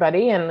for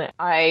everybody. And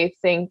I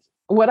think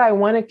what I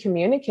want to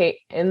communicate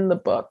in the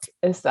book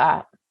is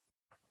that,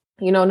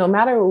 no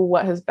matter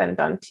what has been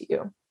done to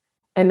you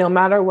and no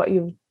matter what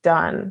you've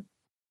done,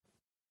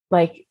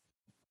 like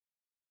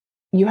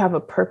you have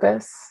a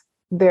purpose,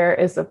 there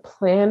is a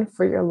plan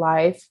for your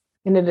life,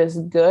 and it is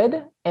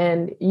good,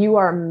 and you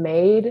are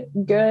made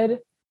good.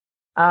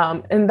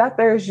 And that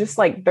there's just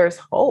like, there's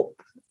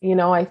hope.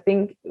 I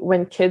think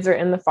when kids are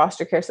in the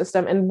foster care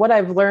system, and what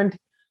I've learned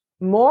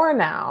more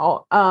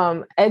now,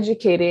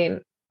 educating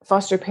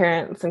foster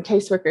parents and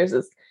caseworkers,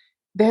 is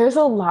there's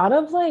a lot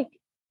of like,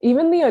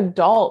 even the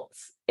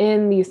adults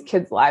in these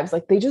kids' lives,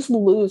 like they just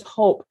lose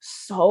hope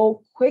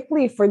so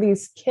quickly for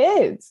these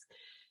kids.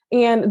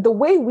 And the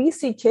way we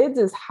see kids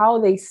is how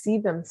they see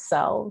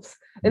themselves.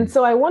 And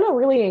so I want to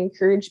really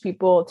encourage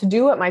people to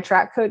do what my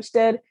track coach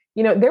did.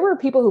 There were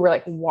people who were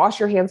like, wash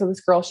your hands on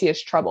this girl, she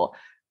has trouble.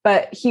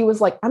 But he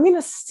was like, I'm going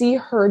to see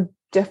her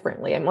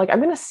differently. I'm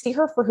going to see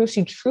her for who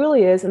she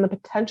truly is and the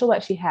potential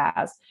that she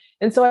has.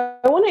 And so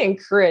I want to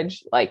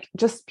encourage like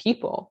just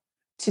people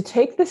to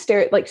take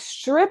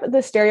strip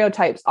the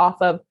stereotypes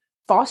off of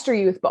foster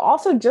youth, but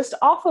also just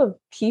off of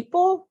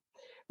people,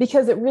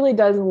 because it really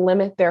does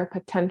limit their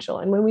potential.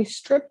 And when we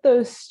strip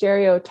those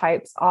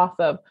stereotypes off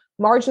of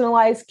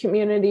marginalized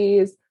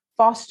communities,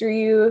 foster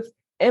youth,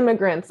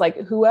 immigrants, like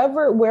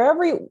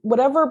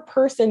whatever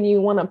person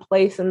you want to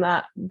place in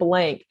that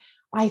blank,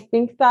 I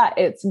think that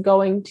it's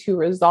going to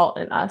result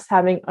in us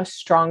having a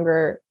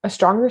stronger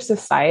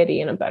society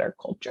and a better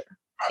culture.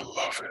 I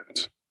love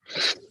it.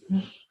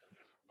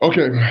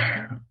 Okay.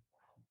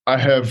 I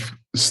have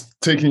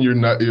taken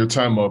your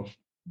time up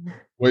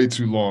way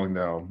too long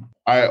now.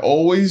 I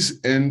always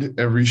end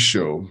every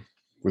show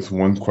with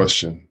one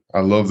question. I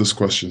love this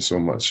question so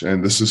much,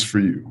 and this is for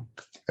you.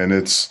 And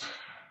it's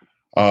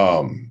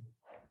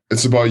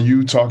about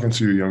you talking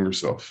to your younger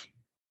self.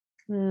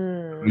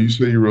 You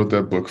say you wrote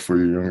that book for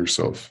your younger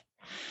self.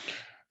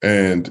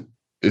 And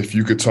if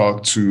you could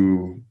talk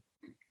to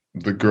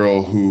the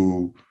girl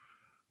who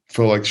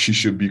felt like she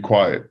should be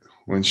quiet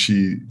when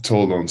she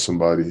told on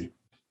somebody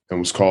and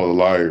was called a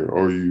liar,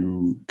 or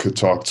you could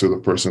talk to the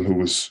person who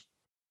was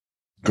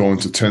going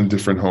to 10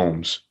 different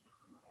homes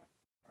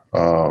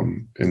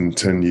in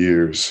 10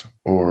 years,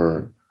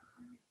 or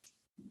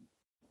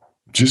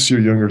just your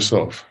younger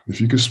self,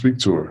 if you could speak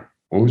to her,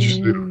 what would you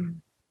say to her?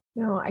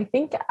 No, I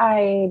think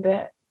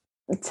I'd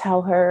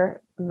tell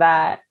her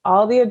that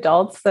all the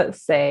adults that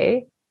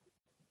say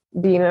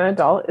being an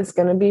adult is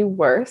going to be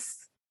worse,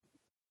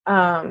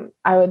 I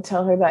would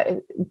tell her that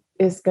it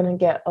is going to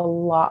get a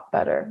lot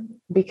better,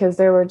 because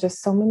there were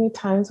just so many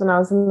times when I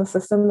was in the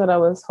system that I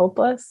was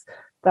hopeless,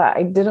 that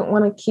I didn't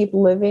want to keep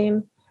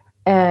living.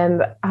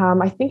 And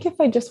I think if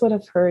I just would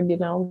have heard,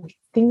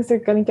 things are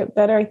going to get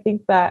better, I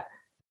think that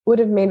would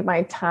have made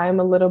my time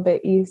a little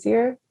bit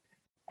easier.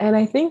 And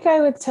I think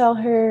I would tell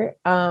her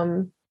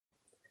the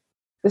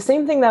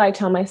same thing that I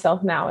tell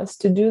myself now, is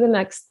to do the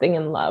next thing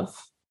in love.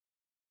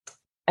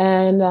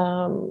 And,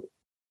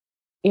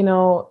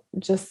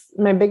 just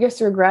my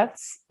biggest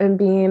regrets in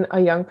being a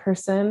young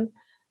person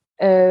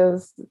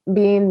is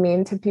being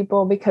mean to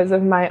people because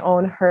of my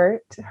own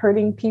hurt,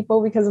 hurting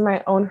people because of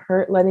my own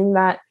hurt, letting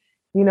that,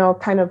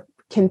 kind of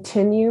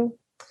continue.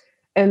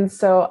 And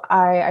so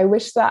I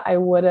wish that I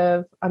would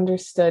have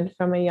understood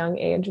from a young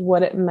age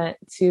what it meant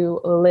to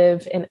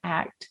live and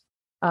act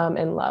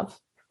in love.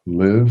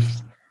 Live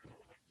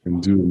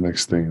and do the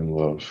next thing in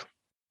love.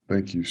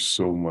 Thank you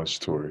so much,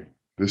 Tori.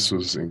 This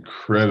was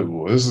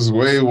incredible. This is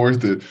way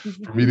worth it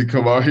for me to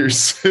come out here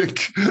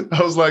sick.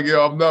 I was like,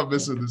 I'm not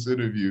missing this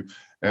interview.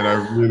 And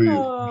I really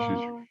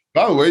appreciate you.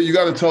 By the way, you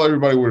got to tell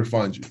everybody where to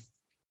find you.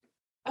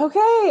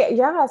 Okay.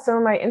 Yeah.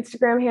 So my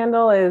Instagram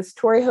handle is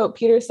Tori Hope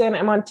Peterson.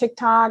 I'm on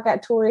TikTok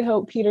at Tori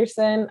Hope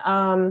Peterson.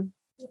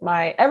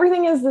 My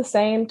everything is the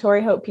same,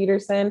 Tori Hope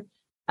Peterson.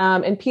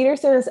 And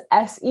Peterson is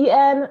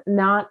SEN,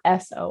 not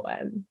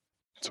SON.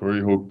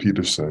 Tori Hope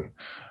Peterson.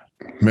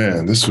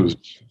 Man, this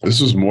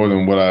was more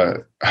than what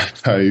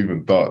I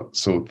even thought.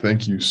 So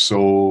thank you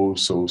so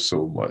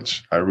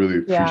much. I really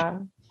appreciate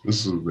it.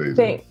 This is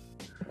amazing.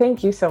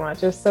 Thank you so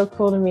much. It was so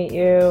cool to meet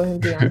you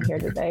and be on here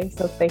today.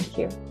 So thank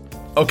you.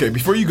 Okay,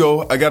 before you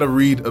go, I got to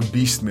read a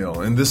beast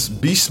mail. And this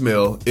beast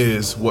mail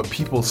is what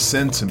people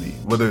send to me,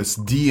 whether it's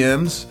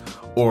DMs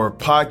or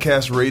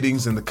podcast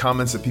ratings and the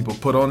comments that people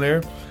put on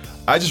there.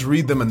 I just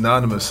read them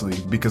anonymously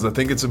because I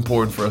think it's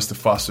important for us to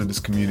foster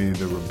this community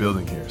that we're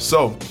building here.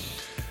 So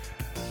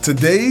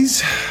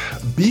today's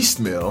beast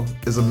mail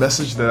is a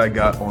message that I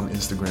got on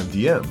Instagram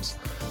DMs.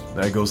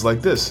 That goes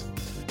like this.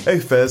 Hey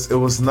Fez, it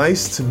was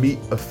nice to meet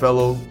a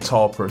fellow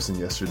tall person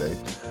yesterday.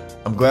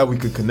 I'm glad we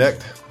could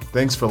connect.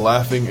 Thanks for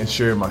laughing and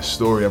sharing my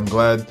story. I'm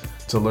glad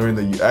to learn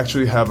that you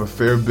actually have a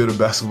fair bit of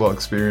basketball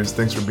experience.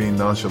 Thanks for being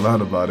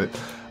nonchalant about it.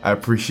 I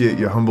appreciate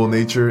your humble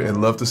nature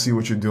and love to see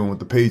what you're doing with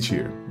the page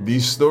here.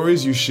 These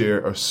stories you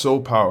share are so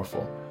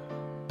powerful.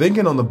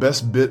 Thinking on the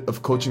best bit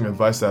of coaching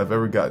advice that I've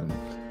ever gotten.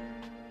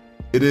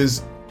 It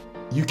is,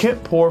 you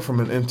can't pour from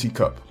an empty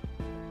cup.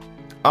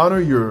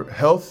 Honor your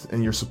health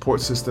and your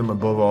support system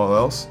above all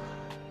else,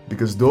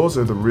 because those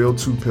are the real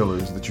two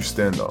pillars that you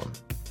stand on.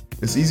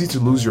 It's easy to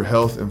lose your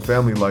health and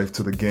family life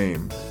to the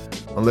game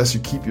unless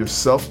you keep your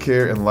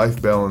self-care and life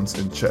balance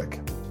in check.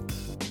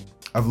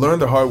 I've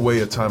learned the hard way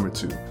a time or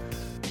two.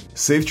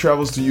 Safe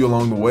travels to you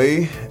along the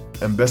way,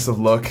 and best of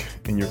luck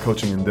in your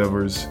coaching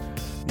endeavors.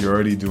 You're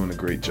already doing a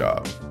great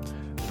job.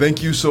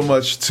 Thank you so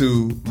much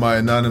to my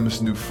anonymous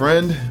new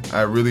friend.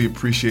 I really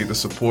appreciate the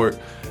support.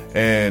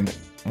 And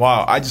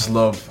wow, I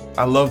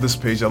love this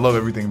page. I love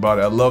everything about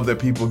it. I love that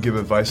people give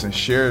advice and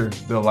share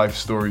their life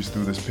stories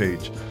through this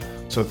page.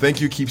 So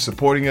thank you. Keep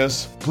supporting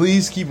us.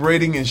 Please keep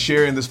rating and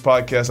sharing this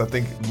podcast. I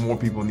think more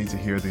people need to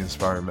hear the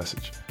inspiring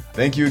message.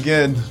 Thank you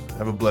again.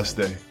 Have a blessed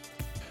day.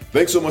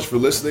 Thanks so much for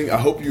listening. I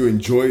hope you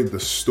enjoyed the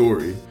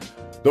story.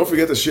 Don't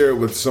forget to share it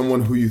with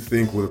someone who you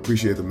think would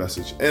appreciate the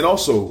message. And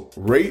also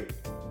rate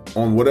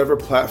on whatever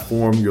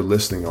platform you're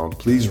listening on.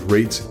 Please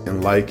rate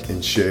and like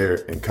and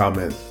share and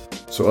comment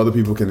so other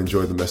people can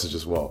enjoy the message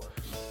as well.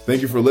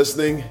 Thank you for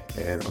listening,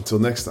 and until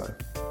next time.